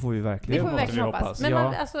 Ja, det får vi verkligen. Det får vi verkligen hoppas. Men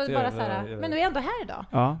man, alltså, bara så här, men nu är jag ändå här idag.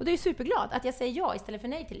 Ja. Och det är superglad att jag säger ja istället för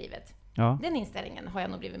nej till livet. Ja. Den inställningen har jag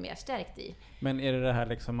nog blivit mer stärkt i. Men är det här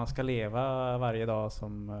liksom man ska leva varje dag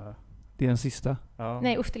som det är den sista? Ja.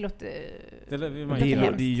 Nej, usch, det låter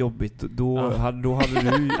det är jobbigt.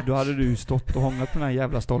 Då hade du stått och hånglat på den här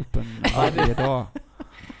jävla stolpen varje dag.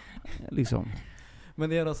 Liksom. Men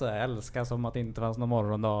det är då så här, älska som att det inte fanns någon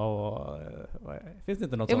morgondag, och finns det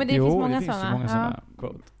inte något sånt? Men det finns många sådana.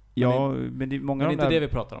 Ja, men det är många. Men det är inte det vi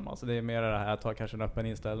pratar om, alltså det är mer det här att ha kanske en öppen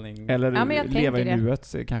inställning, eller leva i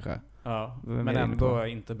nuet kanske. Ja, men ändå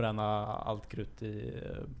inte bränna allt krut i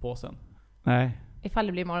påsen. Nej. Ifall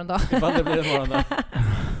det blir morgondag. Ifall det blir en morgondag.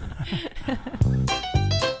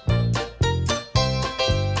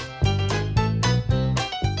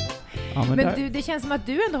 Ja, men det känns som att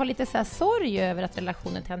du ändå har lite så här sorg över att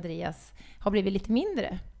relationen till Andreas har blivit lite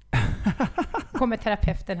mindre. Kommer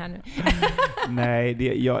terapeuten här nu.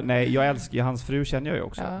 Jag älskar ju hans fru, känner jag ju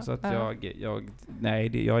också. Så att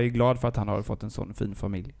jag är glad för att han har fått en sån fin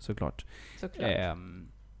familj, såklart.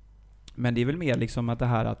 Men det är väl mer liksom att det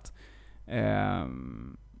här att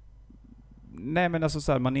nej, men alltså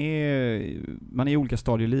så här, man är i olika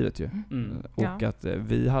stadier i livet ju. Och att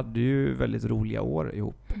vi hade ju väldigt roliga år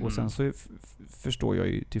ihop. Och sen så förstår jag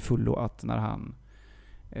ju till fullo att när han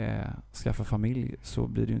skaffar familj så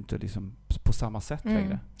blir det ju inte liksom på samma sätt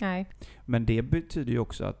längre. Nej. Men det betyder ju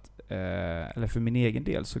också att eller för min egen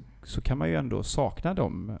del så kan man ju ändå sakna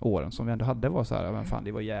de åren som vi ändå hade. Var så här, men fan,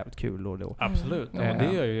 det var jävligt kul och då. Absolut. Det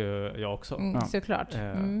gör ju jag också. Såklart.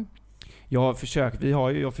 Jag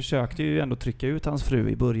försökte ju ändå trycka ut hans fru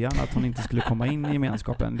i början att hon inte skulle komma in i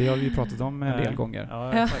gemenskapen. Det har vi ju pratat om en del gånger.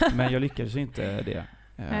 Men jag lyckades ju inte det.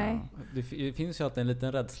 Det finns ju alltid en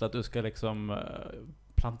liten rädsla att du ska liksom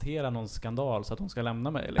plantera någon skandal så att hon ska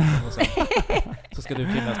lämna mig liksom. Och sen, så ska du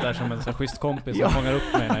finnas där som en så schysst kompis som fångar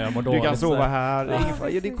upp mig när jag mår dåligt. Du kan sova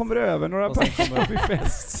här. Det kommer över några personer vid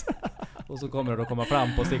fest. Och så kommer det att komma fram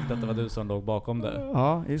på sikt att det var du som låg bakom det.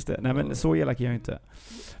 Ja, just det. Nej, men så elak är jag inte.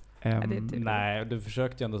 Nej, du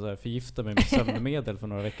försökte ju ändå så här förgifta mig med sömnmedel för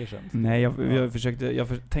några veckor sedan. Nej,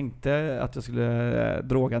 jag tänkte att jag skulle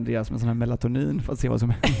droga Andreas med sån här melatonin för att se vad som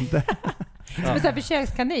hände. Som en sån här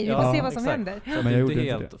försökskanin, vi får se vad som händer. Så men jag gjorde inte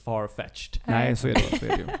helt far-fetched. Nej, så är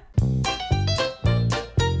det ju.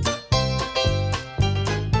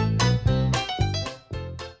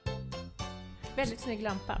 Väldigt snygg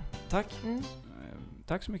lampa. Tack.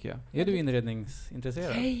 Tack så mycket. Är du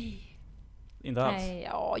inredningsintresserad? Nej. Inte alls? Nej,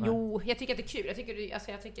 jo, jag tycker att det är kul. Jag tycker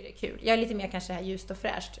det är kul. Jag är lite mer kanske här ljust och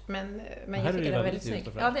fräscht, men jag tycker det är väldigt snyggt.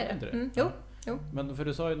 Ja, det är det. Jo. Men för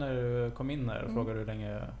du sa ju när du kom in här och frågade hur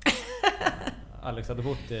länge Alex hade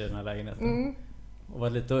bott i den här lägenheten. Och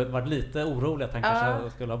var lite orolig att han kanske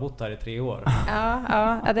skulle ha bott här i 3 år.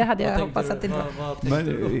 Ja, det hade jag hoppats att det inte var.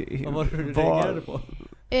 Vad var det du reagerade på?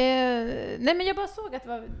 Nej, men jag bara såg att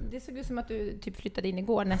det såg ut som att du typ flyttade in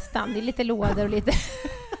igår nästan. Det är lite lådor och lite...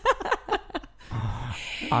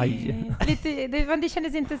 Aj. Det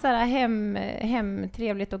kändes inte så här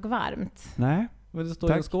hemtrevligt och varmt. Nej. Men det står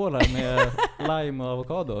ju en skål här med lime och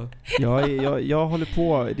avokado. Jag håller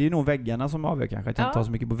på. Det är nog väggarna som avgör kanske. Att jag inte tar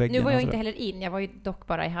så mycket på väggarna. Nu var jag inte heller in. Jag var ju dock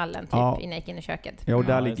bara i hallen typ innan jag gick in i köket. Ja, och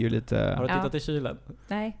där ligger ju lite... Har du tittat i kylen?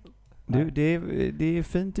 Nej. Du, det är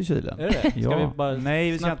fint i kylen. Är det? Ja. Vi bara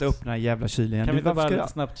vi ska inte öppna jävla kylen igen. Kan vi bara lite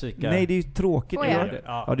snabbt kika? Nej, det är ju tråkigt.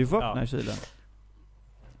 Ja, du får öppna kylen.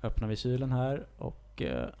 Öppnar vi kylen här och...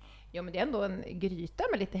 Ja, men det är ändå en gryta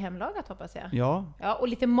med lite hemlagat, hoppas jag. Ja, och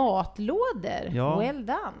lite matlådor. Ja, well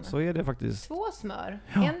done. Så är det faktiskt. 2 smör.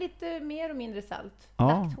 En lite mer och mindre salt.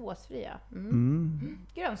 Laktosfria.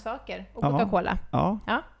 Grönsaker och Coca-Cola. Ja.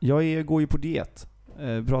 Jag går ju på diet.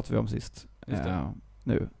 Pratade vi om sist. Just det.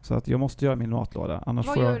 Nu. Så att jag måste göra min matlåda. Annars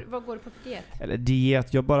vad går du på för diet? Eller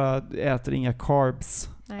diet. Jag bara äter inga carbs.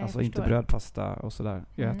 Nej, alltså inte brödpasta och sådär.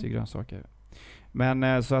 Jag äter ju grönsaker.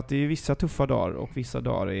 Men så att det är vissa tuffa dagar och vissa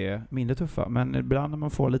dagar är mindre tuffa. Men ibland när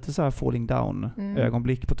man får lite så här falling down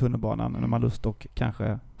ögonblick på tunnelbanan när man lust och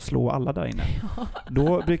kanske slå alla där inne.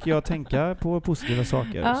 Då brukar jag tänka på positiva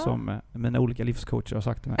saker som mina olika livscoacher har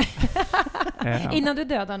sagt till mig. Innan du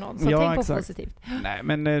dödar någon, så tänk på positivt. Nej,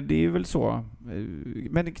 men det är väl så.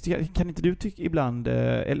 Men kan inte du tycka ibland,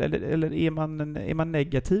 eller är man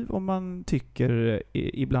negativ om man tycker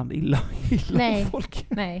ibland illa om folk?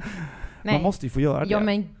 Nej. Man måste ju få göra det. Ja,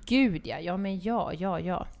 men gud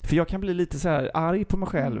ja. För jag kan bli lite så här arg på mig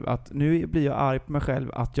själv. Att nu blir jag arg på mig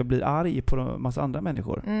själv att jag blir arg på en massa andra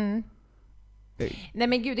människor. Nej,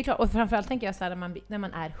 men gud, det är klart. Och framförallt tänker jag så här, när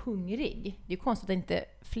man är hungrig. Det är ju konstigt att inte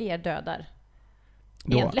fler dödar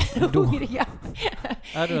egentligen hungriga.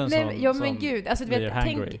 Är du en sån ja, men gud, alltså, du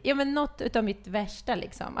vet, men något utav mitt värsta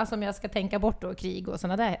liksom. Alltså om jag ska tänka bort då krig och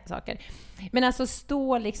såna där saker. Men alltså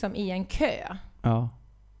stå liksom i en kö. Ja.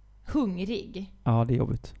 Hungrig. Ja, det är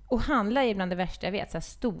jobbigt. Och handla är bland det värsta jag vet, så här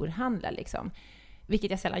storhandla liksom.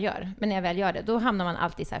 Vilket jag sällan gör. Men när jag väl gör det, då hamnar man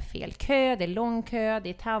alltid så här fel kö. Det är lång kö, det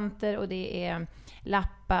är tanter och det är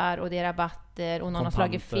lappar och det är rabatter och någon har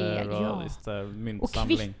slagit fel. Och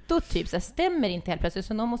kvittot typ så här, stämmer inte helt plötsligt,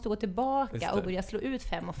 så någon måste gå tillbaka och börja slå ut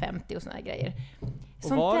 5,50 och såna här grejer. Och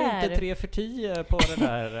var det inte 3 för 10 på det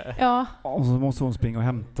där? Ja. Och så måste hon springa och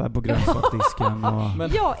hämta på grönsaksdisken.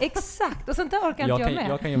 Ja, exakt. Och sånt där orkar inte jag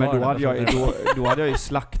med. Men då hade jag ju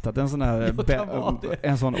slaktat en sån här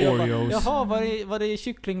en sån Oreos. Jaha, var det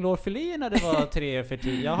kycklinglårfilé när det var 3 för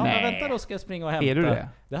 10? Jaha, men vänta, då ska jag springa och hämta. Är du det?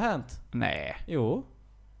 Det har hänt. Nej. Jo.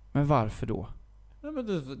 Men varför då? Ja, men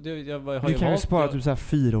du kan ju spara typ så här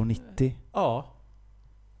 4,90. Ja.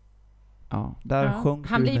 Ja, där sjönk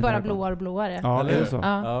han blir bara blåare och blåare. Ja, det är så.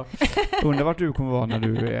 Ja. Undrar vart du kommer vara när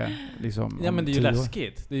du är liksom... Ja, men det är ju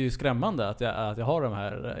läskigt. Det är ju skrämmande att jag har de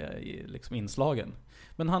här liksom inslagen.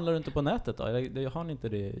 Men handlar du inte på nätet då? Har ni inte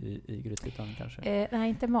det i Grythyttan kanske? Nej,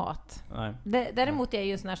 inte mat. Nej. Däremot är jag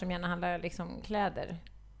ju sån här som gärna handlar liksom kläder.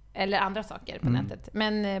 Eller andra saker på nätet.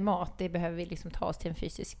 Men mat, det behöver vi liksom ta oss till en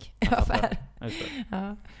fysisk affär. Just det.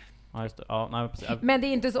 Ja. Ja, just det. Ja, nej, men det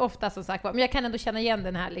är inte så ofta som sagt. Men jag kan ändå känna igen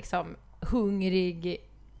den här liksom hungrig...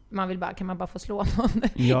 Man vill bara, kan man bara få slå någon?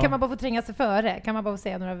 Ja. Kan man bara få tränga sig före? Kan man bara få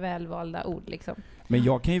säga några välvalda ord liksom? Men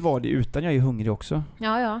jag kan ju vara det utan jag är hungrig också.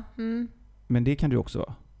 Ja. Men det kan du också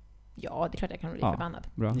vara. Ja, det är klart jag kan bli förbannad.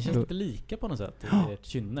 Bra. Ni känns lite lika på något sätt i ert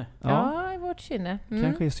kynne. Ja, i vårt kynne.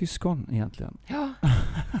 Kanske är syskon egentligen. Ja,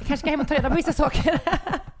 jag kanske ska hem och ta reda på vissa saker.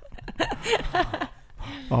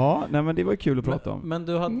 Ja, nej, men det var ju kul att prata om.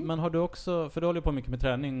 Men har du också, för du håller ju på mycket med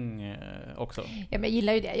träning också. Ja, men jag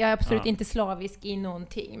gillar ju det. Jag är absolut inte slavisk i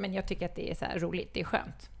någonting, men jag tycker att det är så här roligt, det är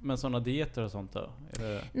skönt. Men sådana dieter och sånt då?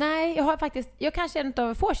 Nej, jag kanske är en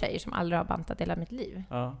av få tjejer som aldrig har bantat hela mitt liv.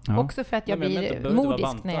 Ja. Också för att jag blir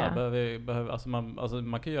modisk när jag...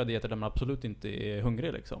 man kan ju göra dieter där man absolut inte är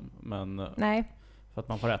hungrig liksom. Men, nej. För att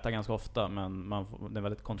man får äta ganska ofta, men det är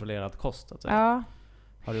väldigt kontrollerad kost att säga. Ja.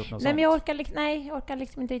 Har du gjort något nej, sånt? Men jag orkar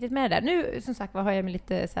liksom inte riktigt med det där. Nu, som sagt, har jag mig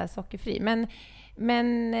lite så här sockerfri.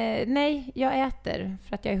 Men nej, jag äter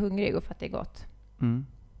för att jag är hungrig och för att det är gott. Mm.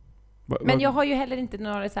 Men jag har ju heller inte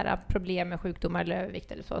några så här problem med sjukdomar eller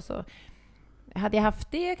övervikt eller så. Hade jag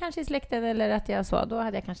haft det kanske i släkten eller att jag så, då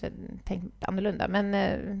hade jag kanske tänkt annorlunda. Men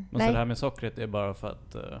nej. Så det här med sockret är bara för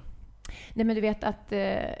att... Nej, men du vet att...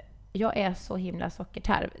 jag är så himla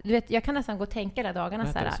sockertarv. Du vet, jag kan nästan gå och tänka de dagarna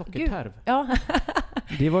så här. Sockertarv? Ja.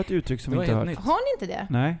 Det var ett uttryck som vi inte hört. Nytt. Har ni inte det?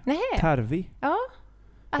 Nej. Tarvig. Ja.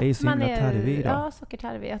 Att är så man är tarvig idag. Ja,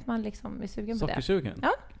 sockertarvig. Att man liksom är sugen på det. Sockersugen?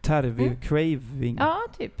 Ja. Tarvig, craving. Ja,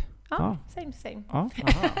 typ. Ja, same. Ja.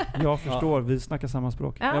 Jag förstår, vi snackar samma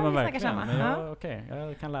språk. Ja, men vi snackar verkligen. samma. Okej,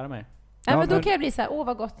 jag kan lära mig. Ja, men då kan jag bli så här,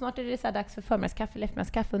 vad gott. Snart är det så här dags för förmiddagskaffe eller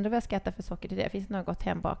eftermiddagskaffe. Undrar vad jag ska äta för socker till det. Finns det något gott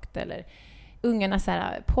hembakt eller... Ungarna så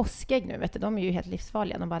här, påskägg nu, vet du, de är ju helt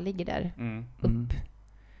livsfarliga. De bara ligger där upp.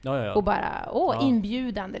 Ja. Och bara,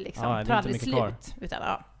 inbjudande liksom. Ja, tar aldrig slut. Utan,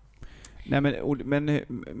 Nej,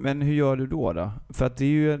 men hur gör du då? För att det är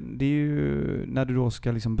ju när du då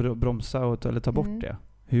ska liksom bromsa eller ta bort det.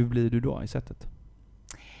 Hur blir du då i sättet?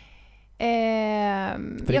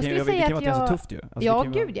 Jag skulle säga att ganska tufft ju. Ja.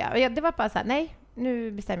 Det var bara så här, nej,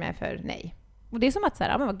 nu bestämmer jag för nej. Och det är som att så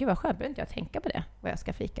här, men gud vad skönt, behöver inte jag tänka på det, vad jag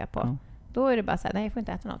ska fika på. Ja. Då är det bara så här, nej, jag får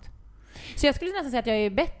inte äta något. Så jag skulle nästan säga att jag är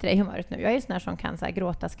bättre i humöret nu. Jag är sån här som kan så här,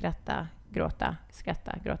 gråta, skratta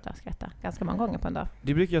ganska många gånger på en dag.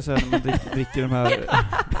 Det brukar jag säga när man dricker de här...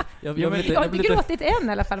 Jag har inte gråtit än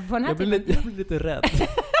i alla fall på den här jag blir lite rädd.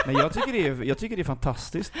 Men jag tycker det är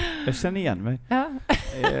fantastiskt. Jag känner igen mig. Ja.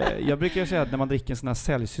 Jag brukar säga att när man dricker en sån här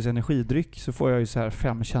Celsius energidryck så får jag ju så här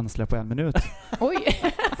 5 känslor på 1 minut. Oj!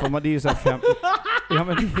 Det är ju så här 5... Ja,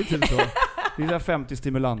 men det är typ så. Det är så här 50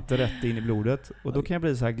 stimulanter rätt in i blodet. Och då kan jag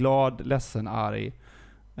bli så här glad, ledsen, arg.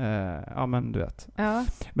 Ja, men du vet. Ja.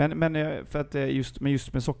 Men för att just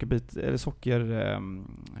med sockerbit eller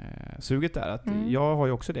sockersuget där, att jag har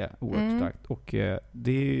ju också det oerhört starkt. Och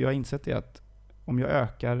det jag har insett är att om jag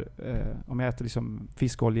ökar, om jag äter liksom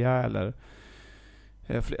fiskolja eller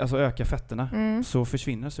alltså ökar fetterna, så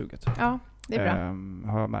försvinner suget. Ja, det är bra.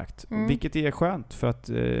 Har jag märkt. Vilket är skönt för att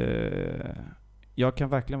jag kan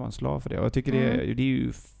verkligen vara en slav för det. Och jag tycker det är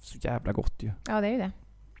ju så jävla gott ju. Ja, det är ju det.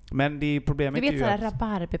 Men det är problemet. Du vet sådär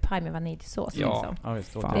rabarberpaj med vaniljsås liksom. Ja,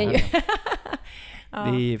 visst. Det är ju...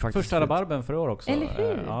 Det är faktiskt första rabarben för år också. Eller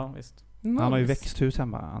hur? Ja, visst. Han har ju växthus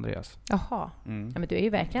hemma, Andreas. Jaha. Ja, men du är ju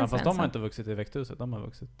verkligen fast de har inte vuxit i växthuset, de har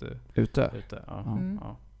vuxit ute. Ja.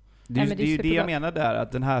 Det är det jag menar där,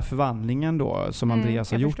 att den här förvandlingen då som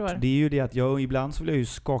Andreas har gjort, det är ju det att jag ibland så vill jag ju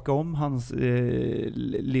skaka om hans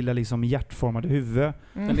lilla liksom hjärtformade huvud.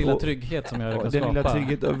 Den lilla trygghet som jag kan skapa. Den lilla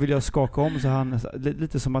trygghet vill jag skaka om så han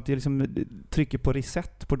lite som att jag liksom trycker på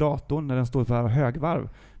reset på datorn när den står på högvarv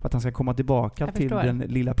för att han ska komma tillbaka till den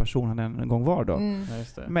lilla personen en gång var då.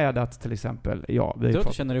 Med att till exempel, du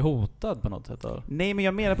känner dig hotad på något sätt då? Nej, men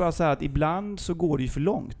jag menar bara så här att ibland så går det ju för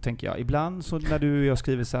långt, tänker jag. Ibland så när du och jag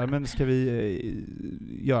skriver så här, men ska vi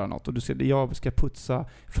göra något? Och jag ska putsa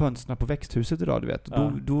fönstren på växthuset idag, du vet.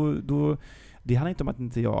 Då det handlar inte om att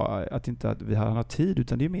vi har tid,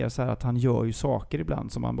 utan det är mer så här att han gör ju saker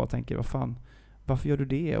ibland som man bara tänker, vad fan, varför gör du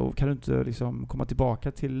det? Och kan du inte liksom komma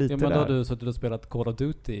tillbaka till lite där? Ja, men då har du suttit och spelat Call of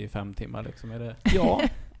Duty i 5 timmar liksom, är det? Ja.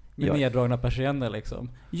 Med neddragna persienner liksom.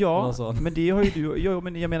 Ja, men det har ju du. Ja,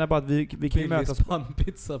 men jag menar bara att vi kan ju mötas på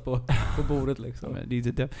pannpizza på bordet liksom. Ja,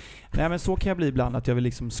 men nej, men så kan jag bli ibland, att jag vill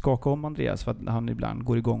liksom skaka om Andreas för att han ibland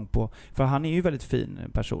går igång på, för han är ju väldigt fin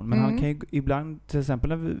person, men han kan ju ibland, till exempel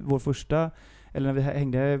när vi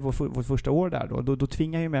hängde vårt första år där då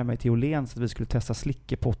tvingade jag med mig till Åhléns att vi skulle testa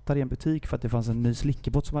slickepottar i en butik för att det fanns en ny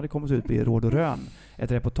slickepott som hade kommit ut i Råd och Rön.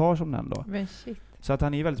 Ett reportage om den då. Men shit. Så att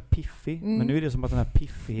han är väldigt piffig. Men nu är det som att den här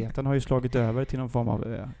piffigheten har ju slagit över till någon form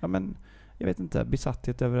av, jag vet inte,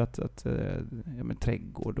 besatthet över att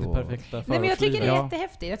trädgård och... Det perfekta. Nej, men jag tycker det är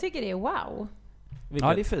jättehäftigt. Jag tycker det är wow.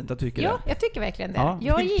 Ja, det är fint att tycka det. Ja, jag tycker verkligen det. Ja,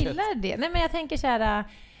 jag gillar det. Nej, men jag tänker så här...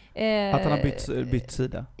 att han har bytt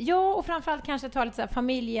sida. Ja, och framförallt kanske ta lite så här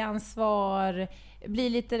familjeansvar, bli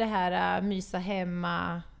lite det här mysa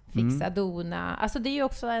hemma, fixa, dona. Alltså det är ju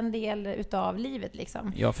också en del utav livet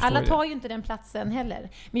liksom. Alla tar ju inte den platsen heller.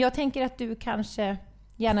 Men jag tänker att du kanske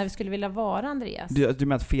gärna skulle vilja vara Andreas. Du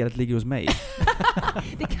menar att felet ligger hos mig?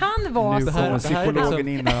 Det kan vara nu så. Det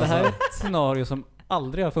här är ett scenario som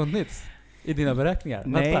aldrig har funnits i dina beräkningar.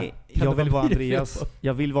 Nej, jag vill vara Andreas.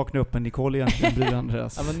 Jag vill vakna upp med Nicole egentligen, blir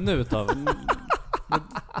Andreas. Ja, men nu tar vi.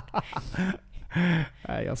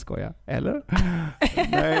 Nej, jag skojar. Eller?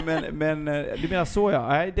 Nej, men du menar så, ja.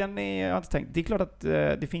 Nej, den är jag har inte tänkt. Det är klart att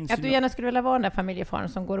det finns... Att du gärna skulle vilja vara den där familjefaren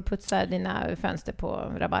som går och putsar dina fönster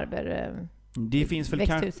på rabarber. Det finns väl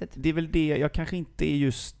växthuset. Det är väl det. Jag kanske inte är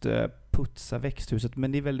just putsa växthuset,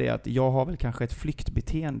 men det är väl det att jag har väl kanske ett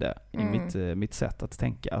flyktbeteende i mitt sätt att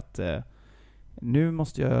tänka att nu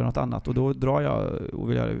måste jag göra något annat, och då drar jag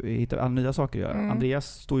och vill hitta nya saker att göra. Andreas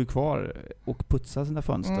står ju kvar och putsar sina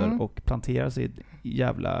fönster och planterar sig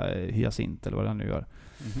jävla hyacint eller vad han nu gör.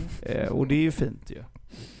 Och det är ju fint ju.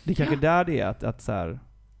 Det är kanske där det är att så här,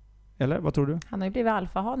 eller vad tror du? Han har ju blivit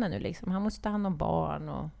alfahane nu liksom. Han måste ta hand om barn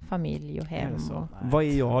och familj och hem. Och... Vad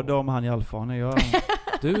är jag då om han är alfahane?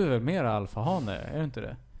 Du är väl mer alfahane, är du inte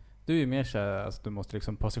det? Du är ju mer så här, alltså, du måste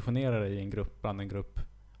liksom positionera dig i en grupp bland en grupp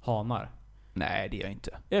hanar. Nej, det är jag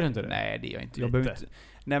inte. Är du inte det? Nej, det är jag inte. Jag behöver inte.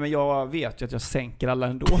 Nej, men jag vet ju att jag sänker alla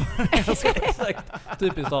ändå. Exakt.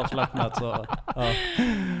 Typiskt avslappnat så. Ja. Nej,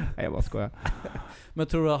 jag bara skojar. Men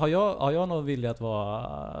tror du, har jag någon vilja att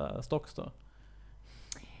vara stocks då?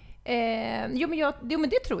 Jo, men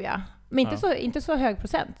det tror jag. Men inte så hög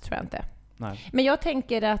procent tror jag inte. Nej. Men jag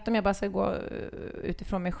tänker att om jag bara ska gå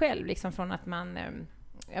utifrån mig själv, liksom från att man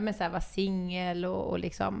var singel och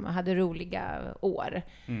liksom hade roliga år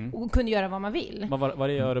och kunde göra vad man vill. Var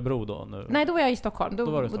det i Örebro då nu? Nej, då var jag i Stockholm.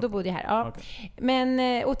 Då bodde jag här. Ja. Okay.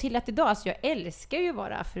 Men, och till att idag, alltså jag älskar ju att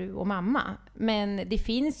vara fru och mamma. Men det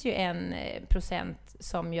finns ju 1%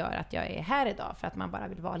 som gör att jag är här idag för att man bara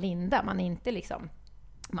vill vara Linda. Man är inte liksom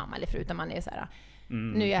mamma eller fru, utan man är så här...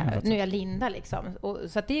 Nu är jag Linda liksom.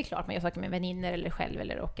 Så att det är klart man gör saker med vänner eller själv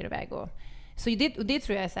eller åker iväg. Så det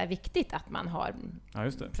tror jag är så här viktigt att man har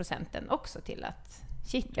procenten också till att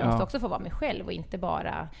jag måste också få vara mig själv och inte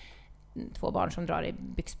bara 2 barn som drar i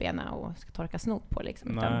byxbena och ska torka snot på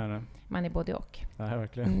liksom. Nej. Man är både och. Nej,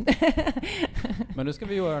 verkligen. Men nu ska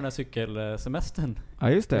vi göra den här cykelsemestern. Ja,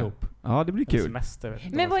 just det. Ihop. Ja, det blir kul. Semester,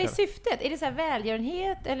 men vad är syftet? Är det så här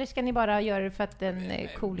välgörenhet eller ska ni bara göra det för att det är en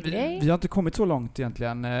cool grej? Vi har inte kommit så långt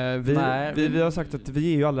egentligen. Vi har sagt att vi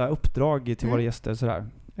ger ju alla uppdrag till våra gäster sådär.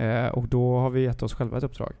 Och då har vi gett oss själva ett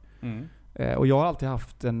uppdrag. Och jag har alltid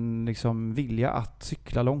haft en liksom vilja att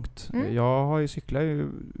cykla långt. Jag cyklar ju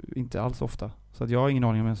inte alls ofta. Så att jag har ingen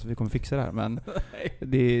aning om ens vi kommer fixa det här. Men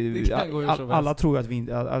alla tror att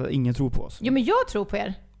ingen tror på oss. Jo, men jag tror på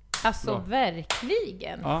er. Alltså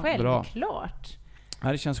verkligen. Ja, självklart.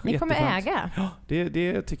 Ja, det känns ni kommer äga. Ja,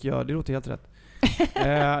 det tycker jag. Det låter helt rätt.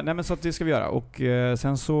 Nej, men så att det ska vi göra. Och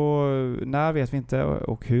sen så när vet vi inte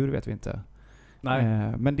och hur vet vi inte. Nej.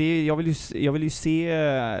 Men jag vill ju se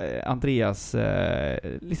Andreas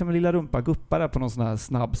liksom en lilla rumpa guppa där på någon sån här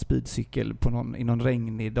snabb speedcykel i någon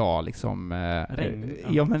regnig dag liksom.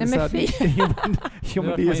 Ja, men så det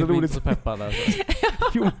är så roligt. Så peppad, alltså.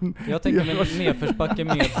 Jag tänker mig nedförsbacke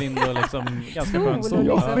med vind och liksom ganska skön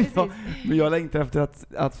sol. Men jag längtar efter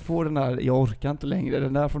att få den där, jag orkar inte längre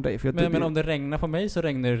den där från dig. För men om det regnar på mig så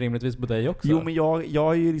regnar det rimligtvis på dig också. Jo, men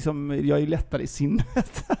jag är ju liksom, jag är lättare i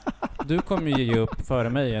sinnet. Du kommer ju ge upp före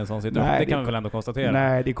mig i en sån situation. Nej, det kan vi väl ändå konstatera.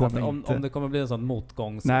 Nej, det kommer inte. Om det kommer bli en sån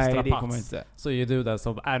motgångsstrapats. Nej, det kommer inte. Så är ju du där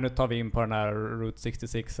som, nu tar vi in på den här Route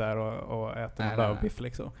 66 här och äter en lövbiff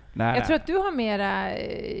liksom. Jag tror att du har mera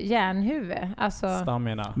järnhuvud. Alltså...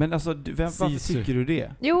 Stamina. Men alltså, varför tycker du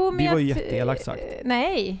det? Jo, men det var ju jätteelakt sagt.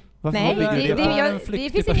 Nej. Varför det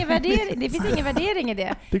finns ingen värdering i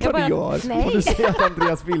det. Det är klart det gör. Nej. Och du säger att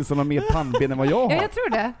Andreas Wilson har mer pannben än vad jag har. Ja, jag tror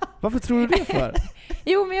det. Varför tror du det för?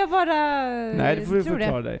 Jo, men jag bara Nej, det får du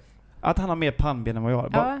förklara dig. Att han har mer pannben än vad jag har.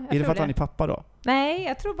 Är det för att han är pappa då? Nej,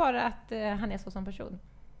 jag tror bara att han är så som person.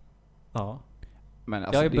 Ja. Men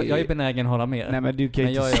alltså jag är benägen att hålla med. Nej, men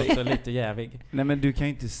jag är också lite jävig. Nej, men du kan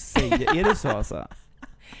ju inte säga... Är det så alltså?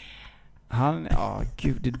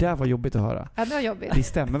 Gud, det där var jobbigt att höra. Ja, det var jobbigt. Det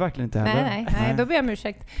stämmer verkligen inte heller. Nej, då ber jag om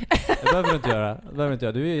ursäkt. Det behöver du inte göra.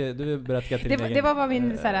 Du är berättigad till din egen det var bara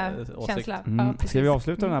min känsla. Ska vi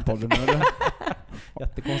avsluta den här podden?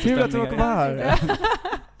 Jättekonstig kul att du var här.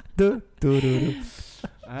 Du.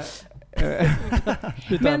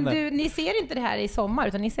 Men ni ser inte det här i sommar,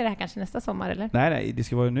 utan ni ser det här kanske nästa sommar, eller? Nej, det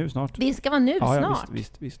ska vara nu snart. Det ska vara nu snart? Ja,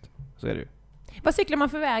 visst. Så är det ju. Vad cyklar man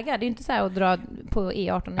för vägar? Det är inte så här att dra på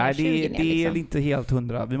E18 och Nej, E20 det är inte helt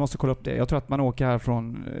 100. Vi måste kolla upp det. Jag tror att man åker här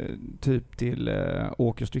från typ till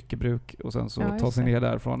Åker Styckebruk och sen så tar sig ner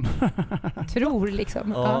därifrån. Tror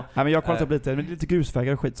liksom. Ja. Nej, men jag har kollat upp lite. Men det är lite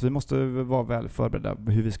grusvägar och skit, så vi måste vara väl förberedda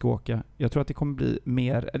på hur vi ska åka. Jag tror att det kommer bli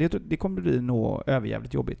det kommer bli nog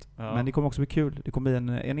överjävligt jobbigt. Ja. Men det kommer också bli kul. Det kommer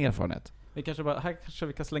bli en erfarenhet. Här kanske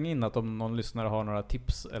vi kan slänga in att om någon lyssnare har några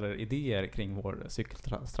tips eller idéer kring vår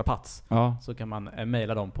cykelstrapats, så kan man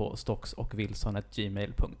mejla dem på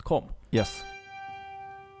stocksochwilson@gmail.com. Yes.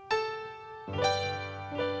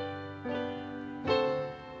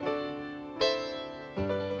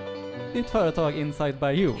 Ditt företag Inside by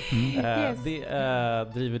You, det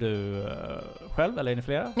driver du själv, eller är ni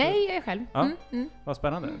flera? Nej, jag är själv. Ja. Vad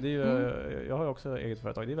spännande. Det är ju, jag har ju också eget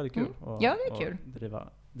företag. Det är väldigt kul. Ja, det är kul.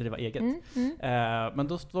 Driva eget. Men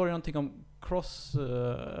då står det någonting om Cross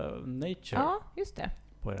Nature. Ja, just det.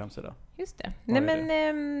 På er hemsida. Just det. Nej, men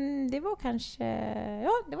det var kanske...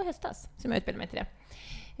 Ja, det var höstas som jag utbildade mig till det.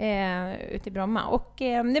 Ute i Bromma. Och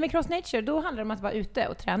det med Cross Nature, då handlar det om att vara ute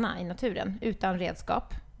och träna i naturen. Utan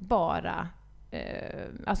redskap. Bara...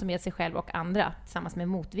 alltså med sig själv och andra. Tillsammans med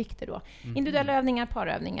motvikter då. Individuella övningar,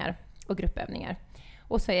 parövningar och gruppövningar.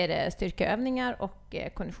 Och så är det styrkeövningar och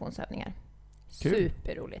konditionsövningar. Kul.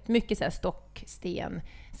 Superroligt. Mycket så här stock, sten,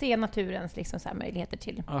 se naturens liksom så här möjligheter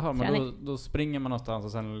till träning. Men då springer man någonstans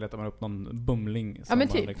och sen letar man upp någon bumling som man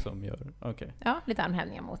liksom gör. Okay. Ja, lite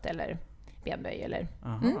armhävningar mot eller benböj eller.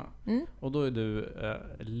 Och då är du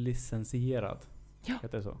licensierad.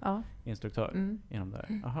 Heter det så? Ja. Instruktör inom det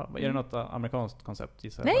här. Aha. Är det något amerikanskt koncept?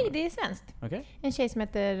 Nej, det är svenskt. Okay. En tjej som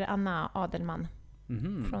heter Anna Adelman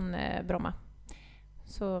från Bromma.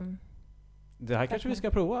 Så det här kanske vi ska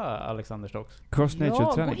prova, Alexander Stocks.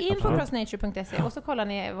 Cross-nature-träning. Gå in på crossnature.se och så kollar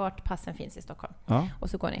ni vart passen finns i Stockholm. Ja. Och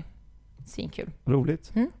så går ni. Svinkul.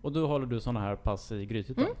 Roligt. Och då håller du såna här pass i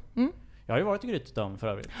Grythyttan. Jag har ju varit i Grythyttan för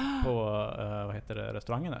övrigt. På, vad heter det,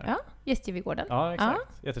 restaurangen där? Ja, Gästgivigården. Ja,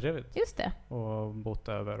 exakt. Jättetrevligt. Just det. Och bott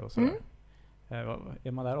över och sådär.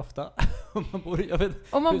 Är man där ofta? Om man bor i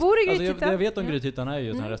Grythyttan. Alltså jag vet om Grythyttan är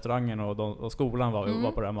ju den här restaurangen och skolan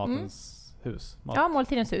var på det här matens hus.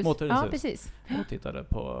 Måltidens hus. Måltidens hus. Precis. Jag tittade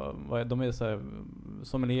på, de är så här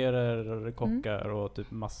sommelierer, kockar och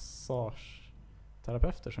typ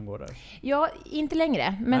massageterapeuter som går där. Ja, inte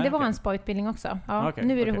längre, men det var en spa-utbildning också. Ja,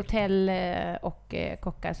 nu är det hotell och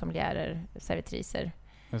kockar, sommelierer, servitriser.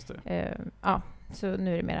 Just det. Så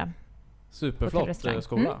nu är det mera superflott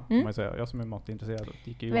skola, kan man säga. Jag som är matintresserad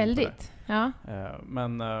gick ju väldigt. Ja.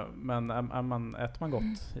 Men äter man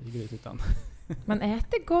gott i Grythyttan? Man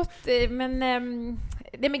äter gott,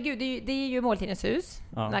 men gud, det är ju måltidens hus.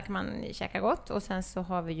 Ja. Där kan man käka gott. Och sen så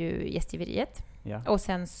har vi ju gästgiveriet. Ja. Och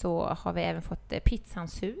sen så har vi även fått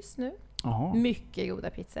pizzans hus nu. Aha. Mycket goda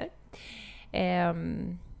pizzor.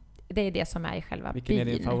 Det är det som är i själva Vilken är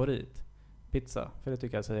din favorit? Pizza? För det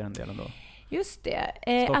tycker jag säger en del ändå. Just det.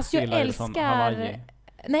 Alltså jag älskar... Hawaii.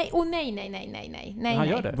 Nej. Han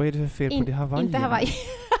gör det? Vad är det för fel på det Hawaii? Inte Hawaii.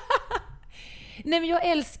 Nej, men jag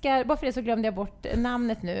älskar, bara för det så glömde jag bort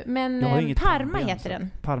namnet nu, men Parma heter den.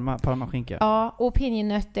 Parma skinka. Ja, och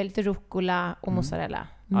pinjenötter, lite rucola och mozzarella.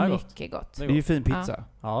 Mycket gott. Det är ju fin pizza.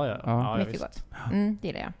 Ja, mycket gott. Det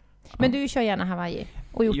gillar jag. Men du kör gärna Hawaii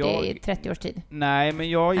och gjort det i 30 års tid. Nej, men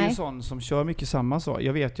jag är ju sån som kör mycket samma sak.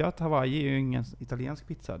 Jag vet ju att Hawaii är ju ingen italiensk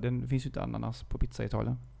pizza. Det finns ju inte ananas på pizza i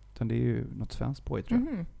Italien. Utan det är ju något svenskt på,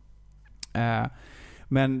 tror jag.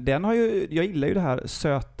 Men den har ju, jag gillar ju det här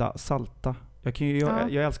söta, salta. Jag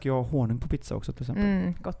älskar ju att ha honung på pizza också till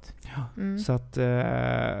exempel. Gott. Ja. Så att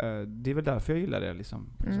det är väl därför jag gillar det liksom.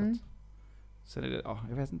 Så är det,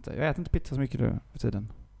 jag vet inte. Jag äter inte pizza så mycket nu för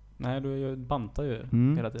tiden. Nej, du bantar ju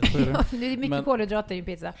hela tiden. Det är mycket kolhydrater i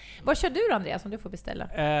pizza. Vad kör du, Andreas, om du får beställa?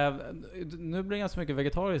 Nu blir det ganska mycket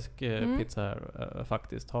vegetarisk pizza här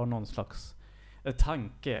faktiskt. Har någon slags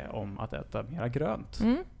tanke om att äta mera grönt.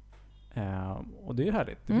 Och det är ju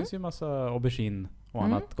härligt. Det finns ju massa aubergine och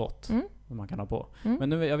annat gott som man kan ha på. Men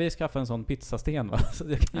nu jag vill skaffa en sån pizzasten, va? Så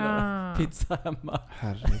jag kan göra pizza hemma.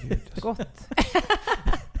 Herregud. Gott.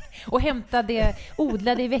 Och hämta det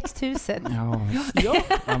odlade i växthuset.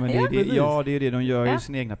 Ja, men det är det de gör ju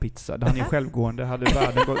sin egna pizza. Han är självgående.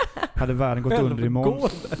 Hade världen gått under imorgon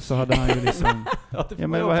så hade han ju liksom...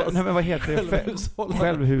 men vad heter det?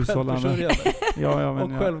 Självhushållande.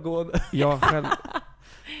 Och självgående.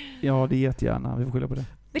 Ja, det är jättegärna. Vi får skylla på det.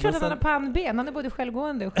 Det är klart att han har pannben. Han är både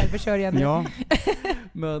självgående och självförsörjande. Ja.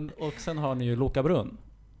 Och sen har ni ju Lokabrunn.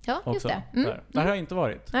 Ja, just det. Där har jag inte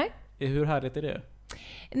varit. Nej. Hur härligt är det?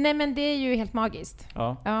 Nej, men det är ju helt magiskt.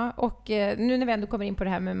 Ja, och nu när vi ändå kommer in på det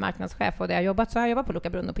här med marknadschef och det jag har jobbat, så har jag jobbat på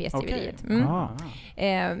Lokabrunn och på gästgiveriet. Så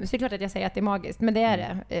det är klart att jag säger att det är magiskt, men det är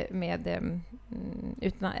det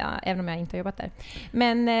även om jag inte har jobbat där.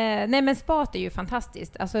 Men spat är ju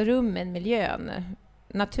fantastiskt. Alltså rummen, miljön,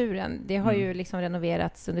 naturen, det har ju liksom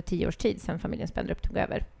renoverats under 10 års tid sedan familjen Spendrup tog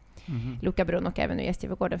över Lokabrunn och även nu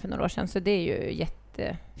gästgivargården för några år sedan. Så det är ju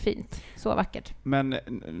jättefint. Så vackert. Men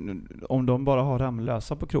om de bara har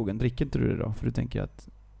Ramlösa på krogen, dricker inte du det då? För du tänker att...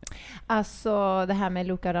 Alltså det här med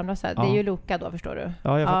Loka och Ramlösa, det är ju Loka då, förstår du?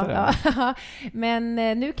 Ja, jag fattar det. Ja. Men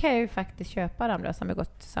nu kan jag ju faktiskt köpa Ramlösa med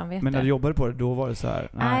gott samvete. Men när du jobbade på det, då var det så här?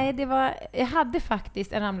 Nej, jag hade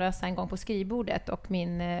faktiskt en Ramlösa en gång på skrivbordet och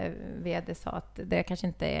min vd sa att det kanske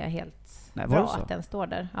inte är helt bra att den står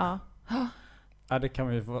där. Ja, det kan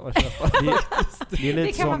vi få köpa.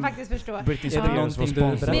 Det kan man faktiskt förstå.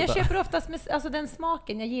 Men jag köper oftast med den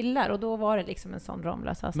smaken jag gillar, och då var det liksom en sån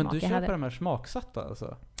Ramlösa smak. Men du köper de här smaksatta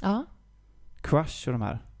alltså? Ja. Crush och de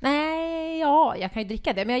här? Nej, jag kan ju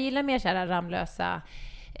dricka det. Men jag gillar mer så här Ramlösa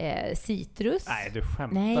citrus. Nej, du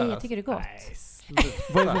skämtar. Nej, jag tycker det är gott. Nej,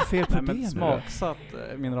 vad är det för fel på det? Men smaksatt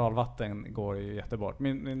mineralvatten går ju jättebort.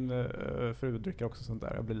 Min fru dricker också sånt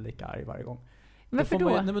där. Jag blir lika arg varje gång. Varför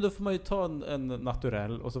då? Då får man ju ta en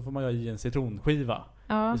naturell och så får man ha i en citronskiva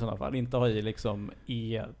i sådana fall. Inte ha i liksom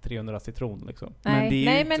E300 citron liksom.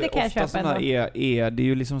 Nej, men det kan jag köpa ändå. Det är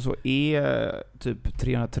ju liksom så typ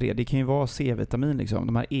 303. Det kan ju vara C-vitamin liksom.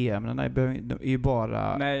 De här E-ämnena är ju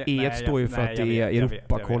bara... står ju för att det är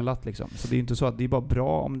Europakollat liksom. Så det är ju inte så att det är bara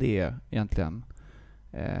bra om det är egentligen...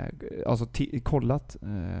 alltså kollat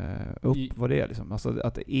upp vad det är liksom. Alltså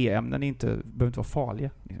att E-ämnen behöver inte vara farliga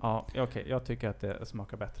liksom. Ja, okej. Jag tycker att det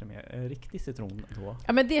smakar bättre med riktig citron då.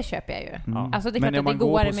 Ja, men det köper jag ju. Alltså det är klart att det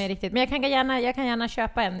går med riktigt. Men jag kan gärna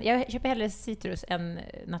köpa en. Jag köper hellre citrus än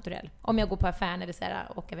naturell. Om jag går på affären eller så här,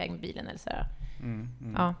 åker iväg med bilen eller så här.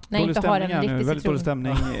 Ja, nej, inte har en riktig citron. Väldigt dålig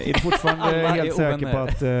stämning. Är du fortfarande helt säker på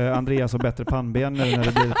att Andreas har bättre pannben nu när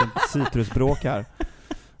det blir lite citrusbråk här?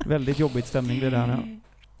 Väldigt jobbigt stämning det där nu.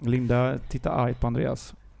 Linda tittar argt på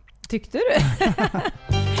Andreas. Tyckte du?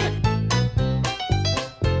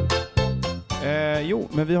 Jo,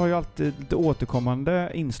 men vi har ju alltid lite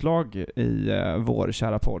återkommande inslag i vår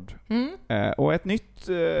kära podd. Och ett nytt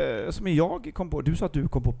som jag kom på. Du sa att du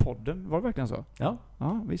kom på podden. Var det verkligen så? Ja.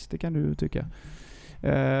 Ja, visst, det kan du tycka.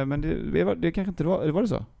 Men det kanske inte var det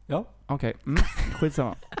så? Ja. Okej,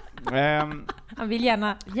 skitsamma. Han vill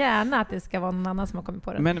gärna att det ska vara någon annan som har kommit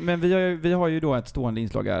på det. Men vi har ju då ett stående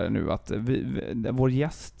inslag här nu att vår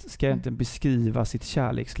gäst ska egentligen beskriva sitt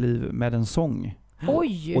kärleksliv med en sång.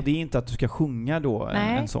 Oj! Och det är inte att du ska sjunga då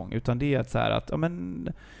en sång, utan det är att så här att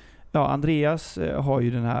Andreas har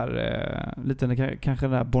ju den här kanske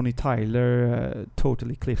den här Bonnie Tyler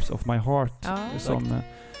Total Eclipse of My Heart som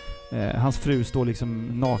hans fru står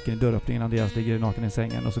liksom naken i dörröppningen, Andreas ligger naken i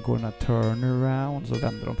sängen och så går den här turnaround, så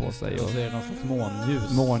vänder de på sig och så är det någon slags månljus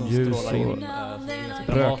som strålar in,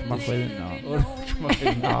 rökmaskin.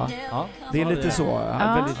 Ja. Det är lite så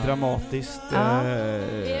väldigt dramatiskt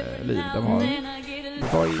liv de har.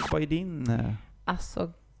 Vad är din...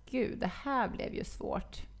 Alltså gud, det här blev ju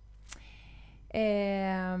svårt.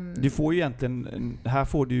 Du får ju egentligen, här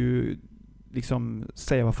får du ju liksom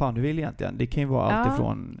säga vad fan du vill egentligen. Det kan ju vara allt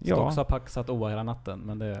ifrån... Ja. Stocks har paxat oa hela natten,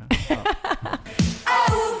 men det...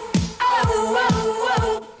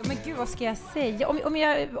 Men gud, vad ska jag säga?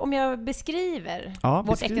 Om jag beskriver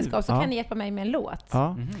vårt äktenskap så kan ni hjälpa mig med en låt.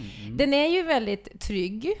 Ja. Den är ju väldigt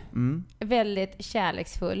trygg, väldigt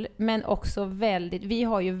kärleksfull, men också vi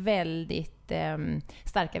har ju väldigt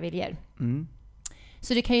starka viljor.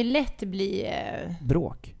 Så det kan ju lätt bli...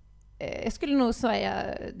 bråk. Jag skulle nog säga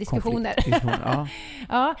diskussioner.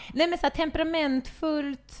 Ja. Nej, men så här,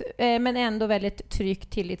 temperamentfullt, men ändå väldigt tryggt,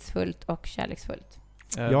 tillitsfullt och kärleksfullt.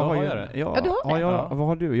 Jag har ju det. Ja, du har det? Vad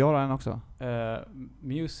har du? Jag har den också.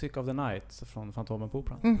 Music of the Night från Phantomen på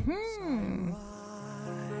Operan.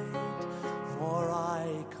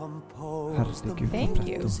 Herregud. Thank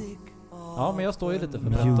you. Ja, men jag står ju lite för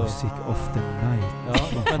Music of the Night.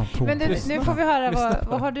 Ja, men nu får vi höra,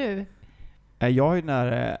 vad har du? Jag har ju den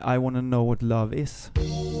här I wanna know what love is.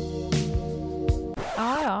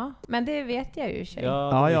 Ja, men det vet jag ju tjej.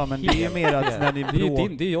 Ja, men det är mer att när ni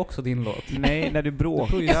bråkar. Det är ju också din låt. Nej, när du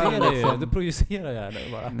bråkar. Du projicerar jag nu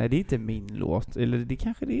bara. Nej, det är inte min låt. Eller det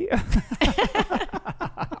kanske det är.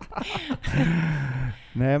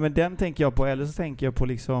 Nej, men den tänker jag på. Eller så tänker jag på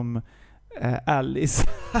liksom Alice.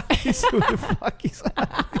 Alice, who the fuck is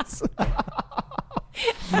Alice?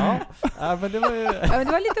 Ja, men det var ju... Ja, men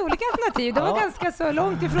det var lite olika alternativ. De var ganska så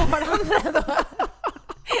långt ifrån varandra då.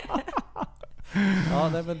 Ja,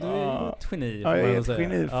 nej, men du är ett geni. Ja, jag är ett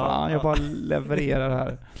geni. Fan, jag bara levererar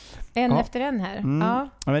här. En efter en här. Ja.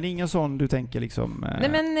 Ja, men ingen sån du tänker liksom... Nej,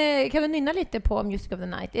 men kan vi nynna lite på Music of the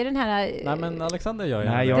Night? Är den här... Nej, men Alexander gör ju...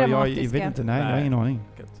 Nej, jag vet inte. Nej, jag har ingen aning.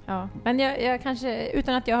 Ja, men jag kanske...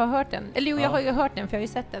 Utan att jag har hört den. Eller jo, jag har ju hört den för jag har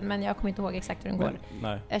ju sett den. Men jag kommer inte ihåg exakt hur den går.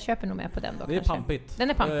 Nej. Jag köper nog med på den då. Det är kanske. pampigt. Den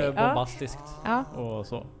är pampigt. Bombastiskt. Ja. Och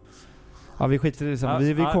så. Ja, vi skiter i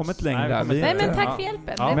det. Vi kommer inte längre där. Nej, men tack för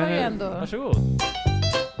hjälpen. Det var ju ändå... Varsågod.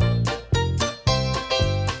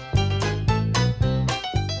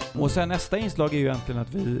 Och sen nästa inslag är ju egentligen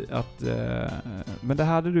men det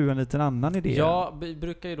hade du en liten annan idé. Ja, vi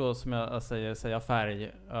brukar ju då som jag säga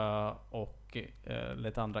färg och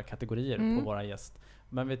lite andra kategorier på våra gäst.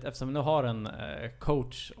 Men eftersom vi nu har en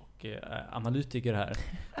coach och analytiker här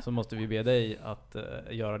så måste vi be dig att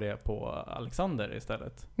göra det på Alexander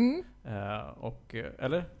istället.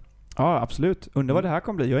 Eller? Ja, absolut. Undrar vad det här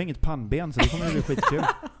kommer bli. Jag har inget pannben så det kommer bli skitkul.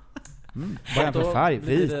 Vad är han för färg?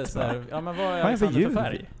 Vit. Ja, men vad är Alexander för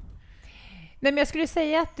färg? Nej, men jag skulle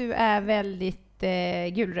säga att du är väldigt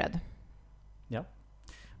gulröd. Ja.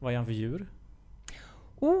 Vad är han för djur?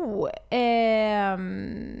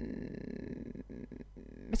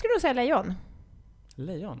 Jag skulle nog säga lejon.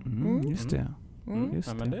 Lejon? Just det. Just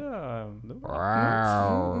ja, men det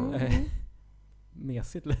var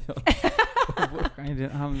mesigt lejon.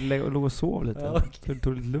 Han låg och sov lite. Ja, okay. Så det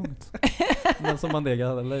tog lite lugnt. Men som man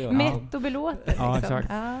degar lejon. Mätt och belåten. Liksom. Ja, exakt.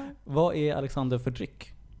 Ja. Vad är Alexander för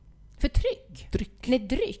dryck? För dryck? Nej,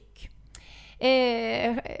 dryck.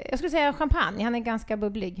 Jag skulle säga champagne. Han är ganska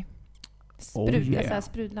bubblig.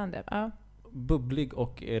 Sprudlande. Ja. Bubblig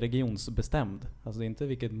och regionsbestämd. Alltså det är inte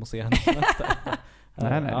vilket museum som helst.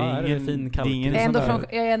 Nej, det är ingen fin kalk. Jag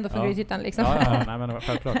är ändå från Grythyttan liksom. Ja, nej, men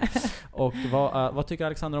självklart. Och vad tycker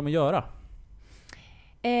Alexander om att göra?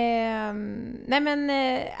 Nej, men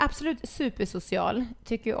absolut supersocial.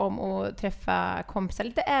 Tycker om att träffa kompisar.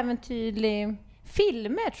 Lite äventyrlig.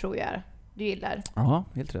 Filmer tror jag du gillar. Ja,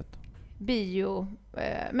 helt rätt. Bio.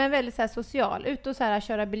 Men väldigt så här social. Ut och så här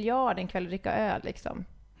köra biljard en kväll och dricka öl liksom.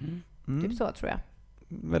 Typ så tror jag.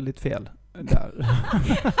 Väldigt fel där.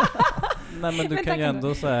 Nej, men du kan ju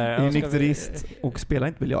ändå så här... Är nykterist och spelar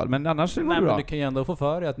inte biljard. Men annars är det bra. Men du kan ju ändå få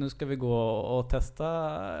för dig att nu ska vi gå och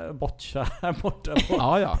testa boccia här borta.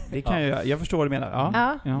 Ja, det kan jag förstår vad du menar.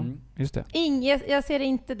 Ja. Just det. Jag ser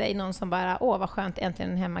inte dig någon som bara, vad skönt,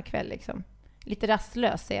 äntligen en hemmakväll liksom. Lite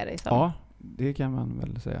rastlös ser jag dig som. Ja, det kan man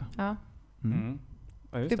väl säga. Ja.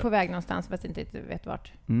 Ja, du är på väg någonstans fast inte vet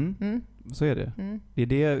vart. Så är det. Det är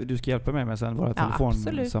det du ska hjälpa mig med sen, våra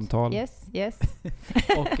telefonsamtal. Yes.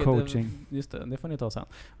 Och coaching. Just det får ni ta sen.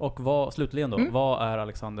 Och slutligen då, vad är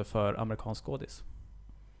Alexander för amerikansk skådis?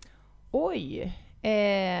 Oj.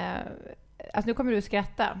 Alltså nu kommer du att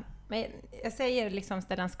skratta. Men jag säger liksom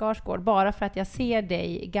Stellan Skarsgård bara för att jag ser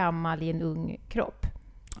dig gammal i en ung kropp.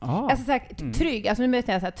 Alltså så här, trygg, alltså nu menar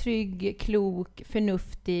jag så här, trygg, klok,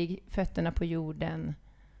 förnuftig, fötterna på jorden,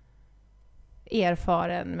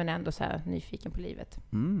 erfaren men ändå så här nyfiken på livet.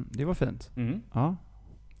 Det var fint. Ja,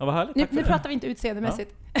 vad härligt. Nu pratar vi inte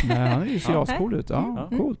utseendemässigt. Nej, han ser ju ascool ut.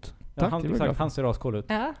 Coolt. Tack. Han ser ascool ut.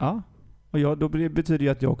 Ja. Och då betyder ju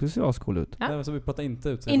att jag också ser ascool ut. Nej, så vi pratar inte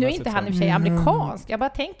ut. Nu är inte han i och för sig amerikansk. Jag bara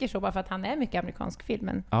tänker så bara för att han är mycket amerikansk film.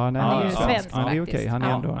 Men han är ju svensk faktiskt. Det är okej. Han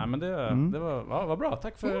är ändå... Nej, men det var bra.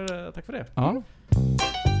 Tack för det. Ja.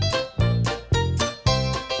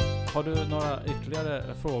 Har du några ytterligare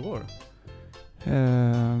frågor?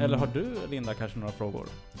 Eller har du, Linda, kanske några frågor?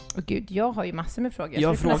 Gud, jag har ju massor med frågor.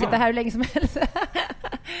 Jag skulle kunna sitta här hur länge som helst.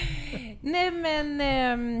 Nej,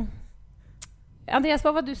 men... Andreas,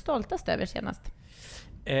 vad var du stoltast över senast?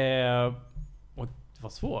 Det var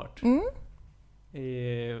svårt.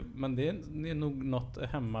 Men det är nog något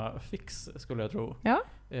hemmafix, skulle jag tro. Ja.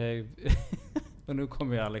 Och nu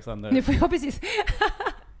kommer jag Alexander. Nu får jag precis...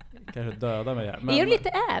 kanske döda mig här. Men... Är du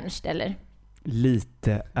lite Ernst, eller?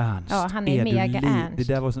 Lite Ernst. Ja, han är mega Ernst.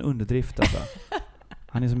 Det där var en underdrift alltså.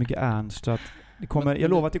 Han är så mycket Ernst att... Jag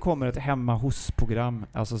lovar att det kommer ett hemma hos-program.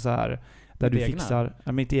 Alltså så här, där du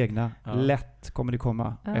fixar, mitt egna. Ja. Lätt kommer det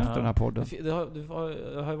komma efter den här podden. Det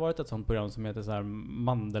har ju varit ett sånt program som heter så här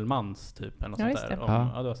Mandelmans typ. Eller sånt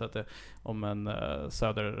där. Du har sett det. Om en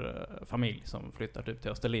söderfamilj som flyttar typ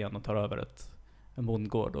till Österlen och tar över en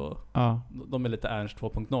bondgård. Och de är lite Ernst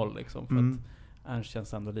 2.0 liksom. För att Ernst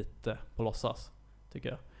känns ändå lite på låtsas, tycker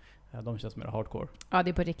jag. De känns mer hardcore. Ja,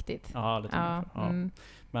 det är på riktigt. Ja, lite mer. Ja.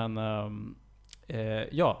 Men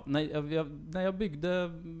när jag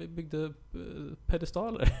byggde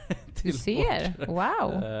pedestaler till du ser.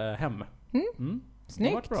 Wow. Hem.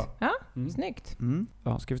 Snyggt. Det var bra. Ja, snyggt.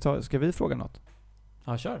 Ja, ska vi fråga något?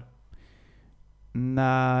 Ja, kör.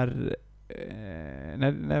 Nej,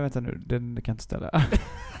 vänta nu. Det kan inte ställa.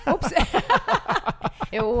 Oops.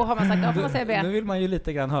 Jo, har man sagt A får man säga B. Nu vill man ju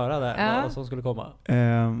lite grann höra det vad som skulle komma.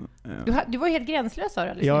 Du var helt gränslös, sa du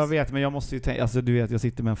alldeles jag vet, men jag måste ju tänka, alltså du vet, jag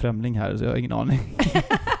sitter med en främling här så jag har ingen aning.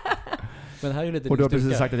 Men det här är ju lite och du har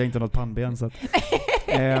precis sagt att jag inte har något pannben så att,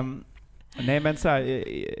 nej, men så här,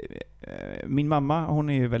 min mamma, hon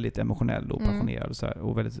är ju väldigt emotionell och passionerad och så här,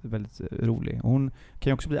 och väldigt väldigt rolig. Hon kan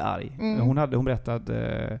ju också bli arg. Hon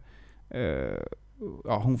berättade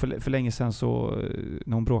hon för länge sedan så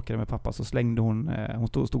när hon bråkade med pappa så slängde hon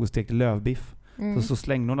stod och stekte lövbiff. Så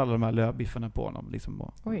slängde hon alla de här lövbiffarna på honom liksom,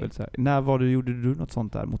 och så här. När gjorde du något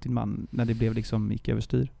sånt där mot din man när det blev liksom gick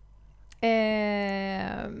överstyr?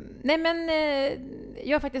 Nej, men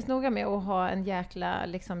jag är faktiskt noga med att ha en jäkla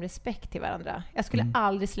liksom respekt till varandra. Jag skulle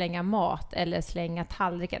aldrig slänga mat eller slänga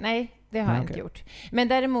tallrikar. Nej, det har jag inte gjort. Men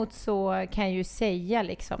däremot så kan jag ju säga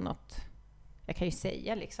liksom något. Jag kan ju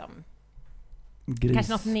säga liksom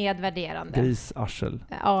kanske något nedvärderande. Grisarsel.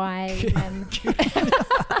 Ja, nej, men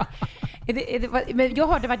men jag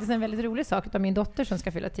hörde faktiskt en väldigt rolig sak av min dotter som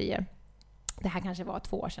ska fylla 10. Det här kanske var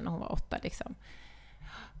 2 år sedan när hon var 8 liksom.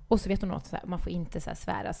 Och så vet hon något så här, man får inte så här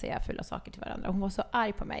svära sig fulla saker till varandra. Hon var så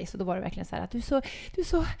arg på mig så då var det verkligen så här att du är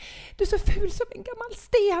så ful som en gammal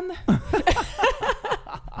sten.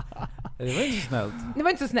 Det var inte så snällt. Det var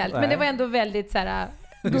inte så snällt, men det var ändå väldigt så här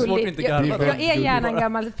gulligt. Jag är gärna en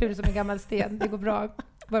gammal ful som en gammal sten. Det går bra.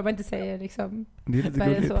 Bara man inte säger liksom. Det är lite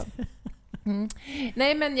gulligt. Så.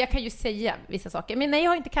 Nej, men jag kan ju säga vissa saker. Men nej,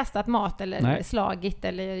 jag har inte kastat mat eller slagit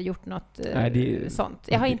eller gjort något sånt.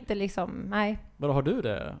 Jag har inte liksom, nej. Vad har du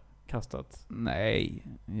det kastat? Nej,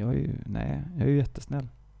 jag är ju jättesnäll.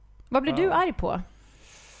 Vad blir du arg på?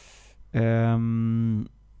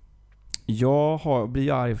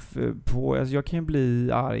 Blir arg på, alltså jag kan ju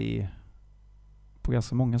bli arg på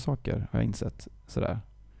ganska många saker har jag insett sådär.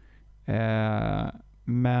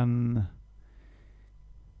 Men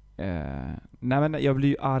jag blir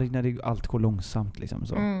ju arg när allt går långsamt liksom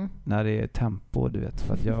så. När det är tempo, du vet,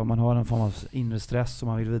 för att man har en form av inre stress och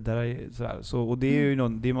man vill vidare sådär. Så, och det är ju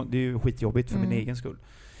det är ju skitjobbigt för min egen skull.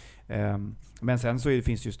 Men sen så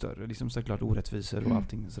finns det ju större liksom såklart orättvisor och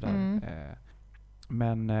allting sådär.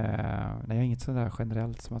 Men jag har inget sådär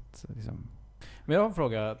generellt som att liksom. Men jag har en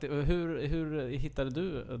fråga. Hur hittade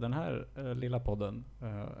du den här lilla podden?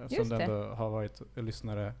 Eftersom du ändå har varit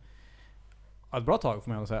lyssnare ett bra tag,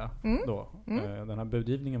 får man säga. Då. Den här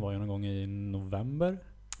budgivningen var ju någon gång i november.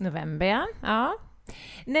 November, ja.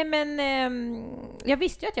 Nej, men jag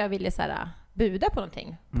visste ju att jag ville så här, buda på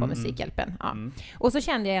någonting på Musikhjälpen. Ja. Och så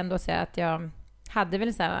kände jag ändå så att jag hade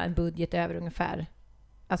väl så här en budget över ungefär.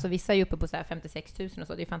 Alltså vissa är ju uppe på så här 56 000 och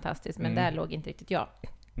så, det är fantastiskt. Men där låg inte riktigt jag.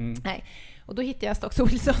 Nej. Och då hittade jag Stocks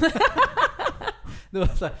Olsson. Det var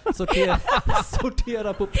så här,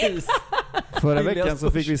 sortera på pris. Förra veckan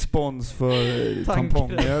så fick vi spons för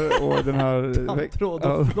tamponger och den här tandtråd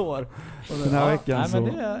och flår. Den här veckan så.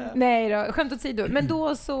 Nej då, skämt åsido. Men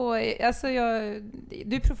då så, alltså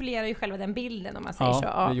du profilerar ju själva den bilden om man säger så.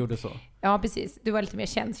 Ja, vi gjorde så. Ja, precis. Du var lite mer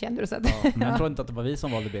känd, kände du så att. Men jag tror inte att det var vi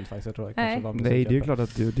som valde bild faktiskt. Jag tror det kanske var Nej, det är ju klart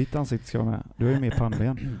att ditt ansikte ska vara med. Du är ju med i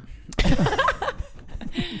Pannben.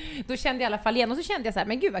 Då kände jag i alla fall igen, och så kände jag så här,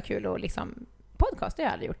 men gud vad kul, och liksom podcast har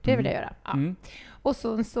jag aldrig gjort, det vill jag göra. Ja. Och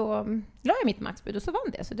så la jag mitt maxbud och så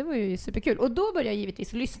vann det, så det var ju superkul. Och då började jag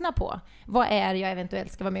givetvis lyssna på vad är jag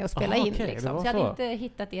eventuellt ska vara med och spela in. Okay, liksom. Så jag hade inte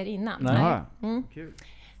hittat er innan. Nej. Kul.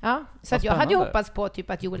 Ja, så att jag hade ju hoppats på typ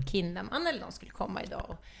att Joel Kinnaman eller någon skulle komma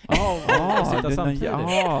idag. Sitta samtidigt.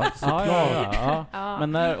 Ja.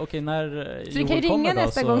 Men när Joel kommer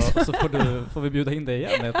då så får vi bjuda in dig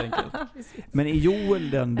igen helt enkelt. Men är Joel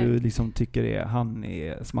den du liksom tycker han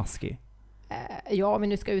är smaskig? Ja, men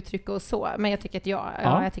nu ska uttrycka och så. Men jag tycker att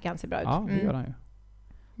jag tycker han ser bra ut. Ja, det gör han ju.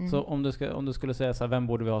 Så om du skulle säga så här, vem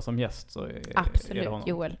borde vi ha som gäst, så absolut är det honom.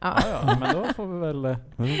 Joel. Ja, men då får vi väl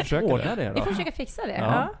ordna det då. Vi får försöka fixa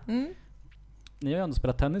det. Ni har ju ändå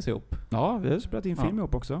spelat tennis ihop. Ja, vi har spelat in film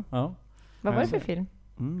ihop också. Ja. Vad var det för film?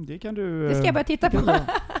 Det kan du... Det ska jag bara titta på. Det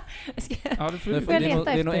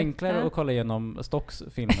är nog enklare att kolla igenom Stocks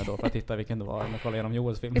filmer då för att hitta vilken det var än att kolla igenom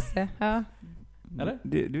Joels film. Just det, ja. Eller?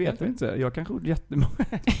 Det vet jag inte. Jag kanske gjort jättemånga.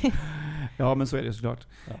 Ja, men så är det såklart.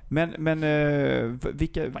 Ja. Men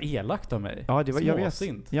vilka... Vad elakt av mig. Ja, det var, jag vet.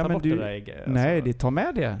 Ja, ta bort det där ägget. Alltså. Nej, det tar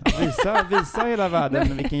med det. Visa hela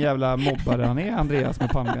världen vilken jävla mobbare han är, Andreas med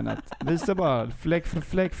pannbenet. Visa bara,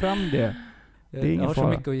 flägg fram det. Det är ingen har fara.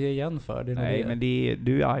 Så mycket att ge igen för. Det är nej, men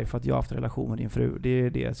du är arg för att jag har haft relation med din fru. Det är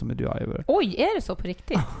det som är du arg över. Oj, är det så på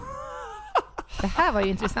riktigt? Det här var ju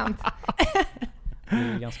intressant. Det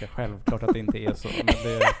är ganska självklart att det inte är så. Men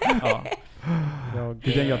det, ja.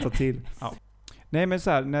 Det är den jag tar till. Ja. Nej, men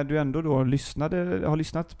så här, när du ändå då har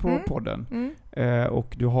lyssnat på podden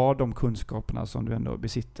och du har de kunskaperna som du ändå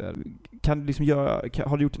besitter. Kan du liksom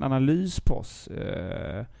har du gjort en analys på oss?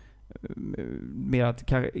 Mer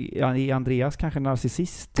att är Andreas kanske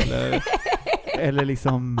narcissist eller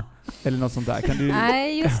liksom eller något sånt där. Kan du?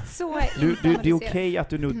 Nej, just så. Det är okej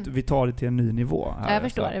att vi tar det till en ny nivå här. Jag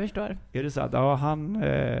förstår. Är det så att han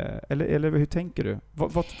eller hur tänker du? Vad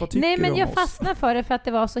tycker du om oss? Nej, men jag fastnade för det för att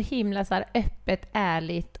det var så himla så här öppet,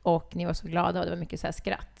 ärligt och ni var så glada och det var mycket så här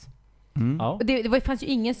skratt. Ja. Och det fanns ju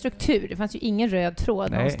ingen struktur, det fanns ju ingen röd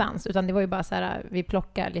tråd någonstans, utan det var ju bara så här, vi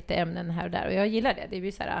plockar lite ämnen här och där och jag gillar det. Det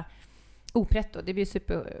blir så här opretto, det blir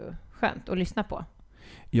superskönt att lyssna på.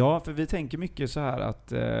 Ja, för vi tänker mycket så här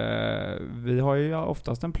att vi har ju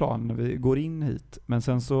oftast en plan när vi går in hit, men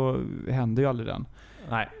sen så händer ju aldrig den.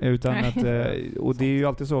 Nej. Utan att, och det är ju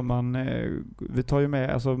alltid så vi tar ju med,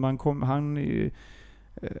 alltså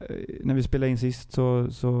när vi spelade in sist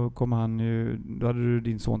så kom han ju, då hade du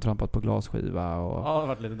din son trampat på glasskiva och, ja, det har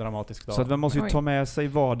varit lite dramatiskt då. Så att man måste ju ta med sig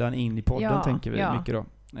vardagen in i podden, tänker vi mycket då.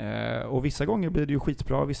 Och vissa gånger blir det ju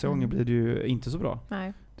skitbra, vissa gånger blir det ju inte så bra.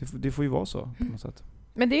 Nej. Det får ju vara så på något sätt.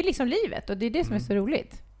 Men det är liksom livet och det är det som är så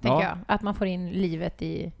roligt, tänker jag. Att man får in livet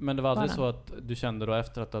i. Men det var aldrig så att du kände då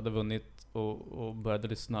efter att du hade vunnit och började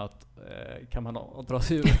lyssna att kan man dra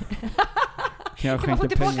sig ur? Kan man få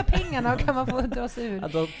tillbaka pengarna och kan man få dra sig ur? Ja,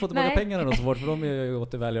 då får tillbaka pengarna då så fort, för de är ju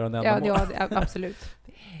åt i välgörande ändamål. Ja, absolut.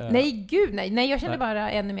 Nej, jag känner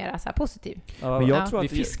bara ännu mer så här positiv. Ja, men jag tror att vi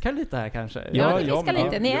fiskar lite här kanske. Ja, vi fiskar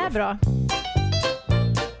lite. Ni är bra.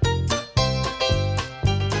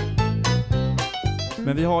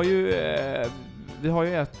 Men vi har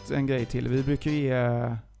ju en grej till. Vi brukar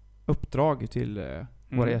ge uppdrag till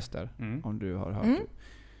våra gäster, om du har hört det.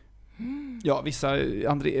 Ja, vissa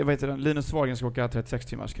Linus Svagen ska åka 36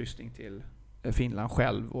 timmars kryssning till Finland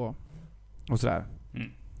själv och sådär.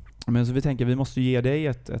 Men så vi tänker vi måste ge dig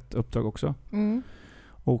ett uppdrag också.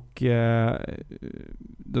 Och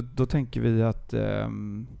då tänker vi att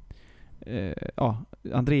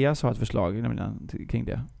Andreas har ett förslag kring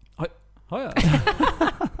det. Har jag?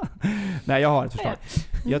 Nej, jag har ett förslag.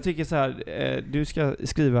 Jag tycker så här, du ska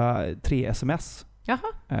skriva 3 sms.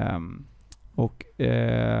 Jaha. Och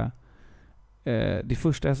det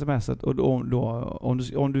första smset, och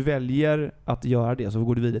om du väljer att göra det så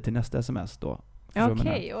går du vidare till nästa sms då.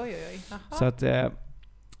 Okej, oj. Jaha. Så att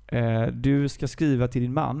du ska skriva till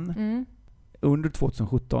din man under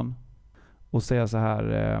 2017 och säga så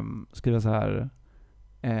här, skriva så här.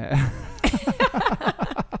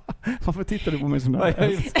 Varför tittar du på mig så nära?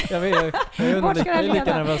 Jag är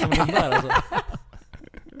lika nervös som den där alltså.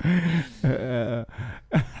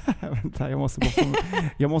 Vänta,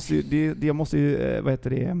 jag måste ju vad heter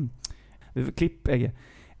det? Klipp.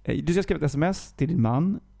 Du ska skriva ett sms till din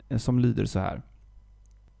man som lyder så här.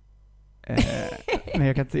 Nej,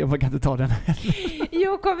 jag kan inte ta den.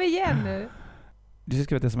 Jo, kom igen nu. Du ska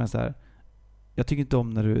skriva ett sms här. Jag tycker inte om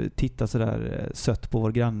när du tittar så där sött på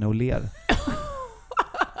vår granne och ler.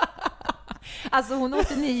 Alltså hon är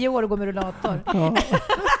 89 år och går med rullator. Ja.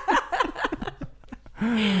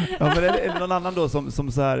 Ja, men är det någon annan då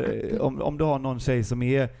som så här, om du har någon tjej som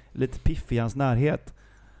är lite piffig i hans närhet.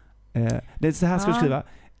 Det är så här ska du skriva.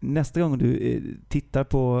 Nästa gång du tittar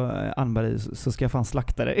på Ann-Marie så ska jag fan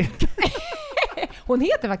slakta dig. Hon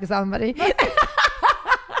heter faktiskt Ann-Marie.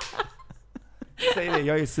 Säg det,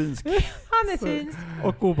 jag är synsk. Han är synsk.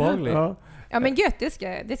 Och obehaglig. Ja, men gött, det ska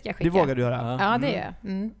jag skicka. Det vågar du göra? Ja, det är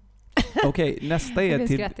Okej, nästa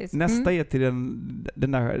är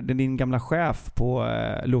till din gamla chef på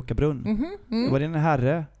Lokabrunn. Var det en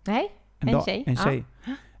herre? Nej, en tjej.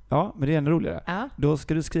 Ja, men det är ännu roligare. Ja. Då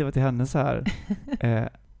ska du skriva till henne så här.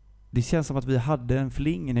 Det känns som att vi hade en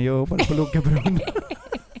fling när jag jobbade på Lokabrunn.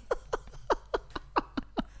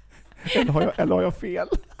 eller har jag fel?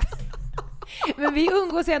 Men vi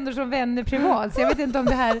umgås ändå som vänner privat, så jag vet inte om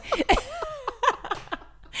det här...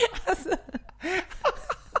 alltså...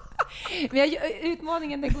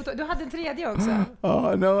 Utmaningen är god. Du hade en tredje också.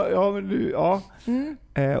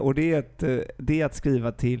 Och det är att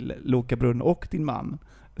skriva till Loka Brunn och din man.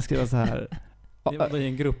 Skriva så här. Det var i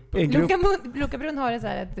en grupp. Loka Brunn har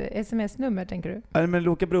ett sms-nummer, tänker du? Ja, men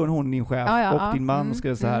Loka Brunn, hon din chef och din man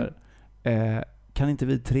skriver så här. Kan inte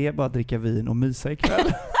vi 3 bara dricka vin och mysa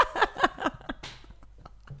ikväll?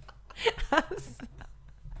 Alltså.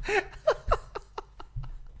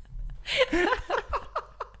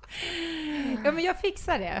 Ja, men jag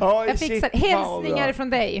fixar det. Jag fixar hälsningar från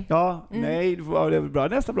dig. Ja, nej, det är bra.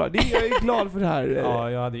 Nästa bra. Jag är glad för det här.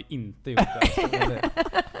 Ja, jag hade ju inte gjort det.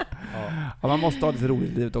 Ja, man måste ha lite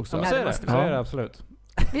roligt i livet också. Ja, så är det absolut.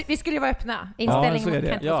 Vi skulle ju vara öppna. Inställning mot kan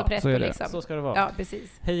inte vara så pretto liksom. Så ska det vara. Ja,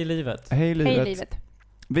 precis. Hej livet. Hej livet.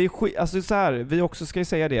 Vi också ska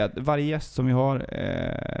säga det att varje gäst som vi har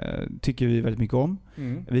tycker vi väldigt mycket om.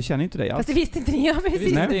 Vi känner inte dig alls. Fast det visste inte ni. Vi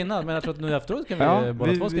visste inte innan, men jag tror att nu efteråt kan vi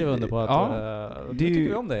båda två skriva under på att nu tycker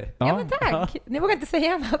vi om dig. Ja, men tack. Ni vågar inte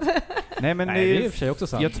säga annat. Nej, men det är i och för sig också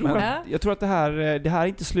sant. Jag tror att det här är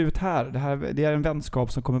inte slut här. Det är en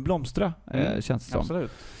vänskap som kommer blomstra, känns det som.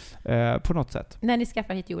 Absolut. På något sätt. När ni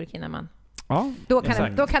skaffar hit Jorkinnaman. Ja, då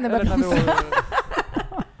kan det börja blomstra.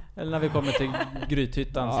 Eller när vi kommer till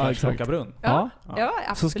Grythyttans Loka Brunn. Ja,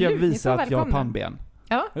 absolut. Så ska jag visa att jag har pannben.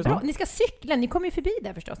 Ja, bra. Ni ska cykla. Ni kommer ju förbi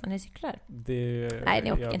där förstås när ni cyklar. Nej,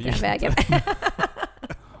 ni åker inte den vägen.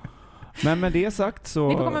 Men med det sagt så...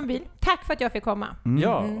 Ni får komma med bil. Tack för att jag fick komma.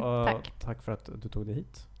 Tack för att du tog dig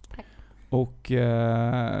hit. Tack. Och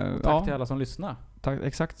tack till alla som lyssnar. Tack,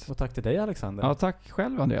 exakt. Och tack till dig, Alexander. Ja, tack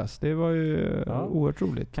själv, Andreas. Det var ju oerhört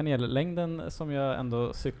roligt. Kanellängden som jag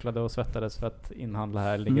ändå cyklade och svettades för att inhandla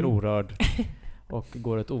här ligger orörd och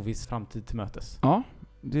går ett oviss framtid till mötes. Ja,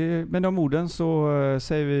 med de orden så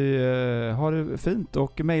säger vi ha det fint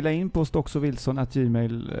och mejla in på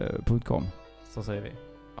stocksovilson@gmail.com. Så säger vi.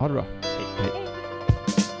 Ha det bra. Hej.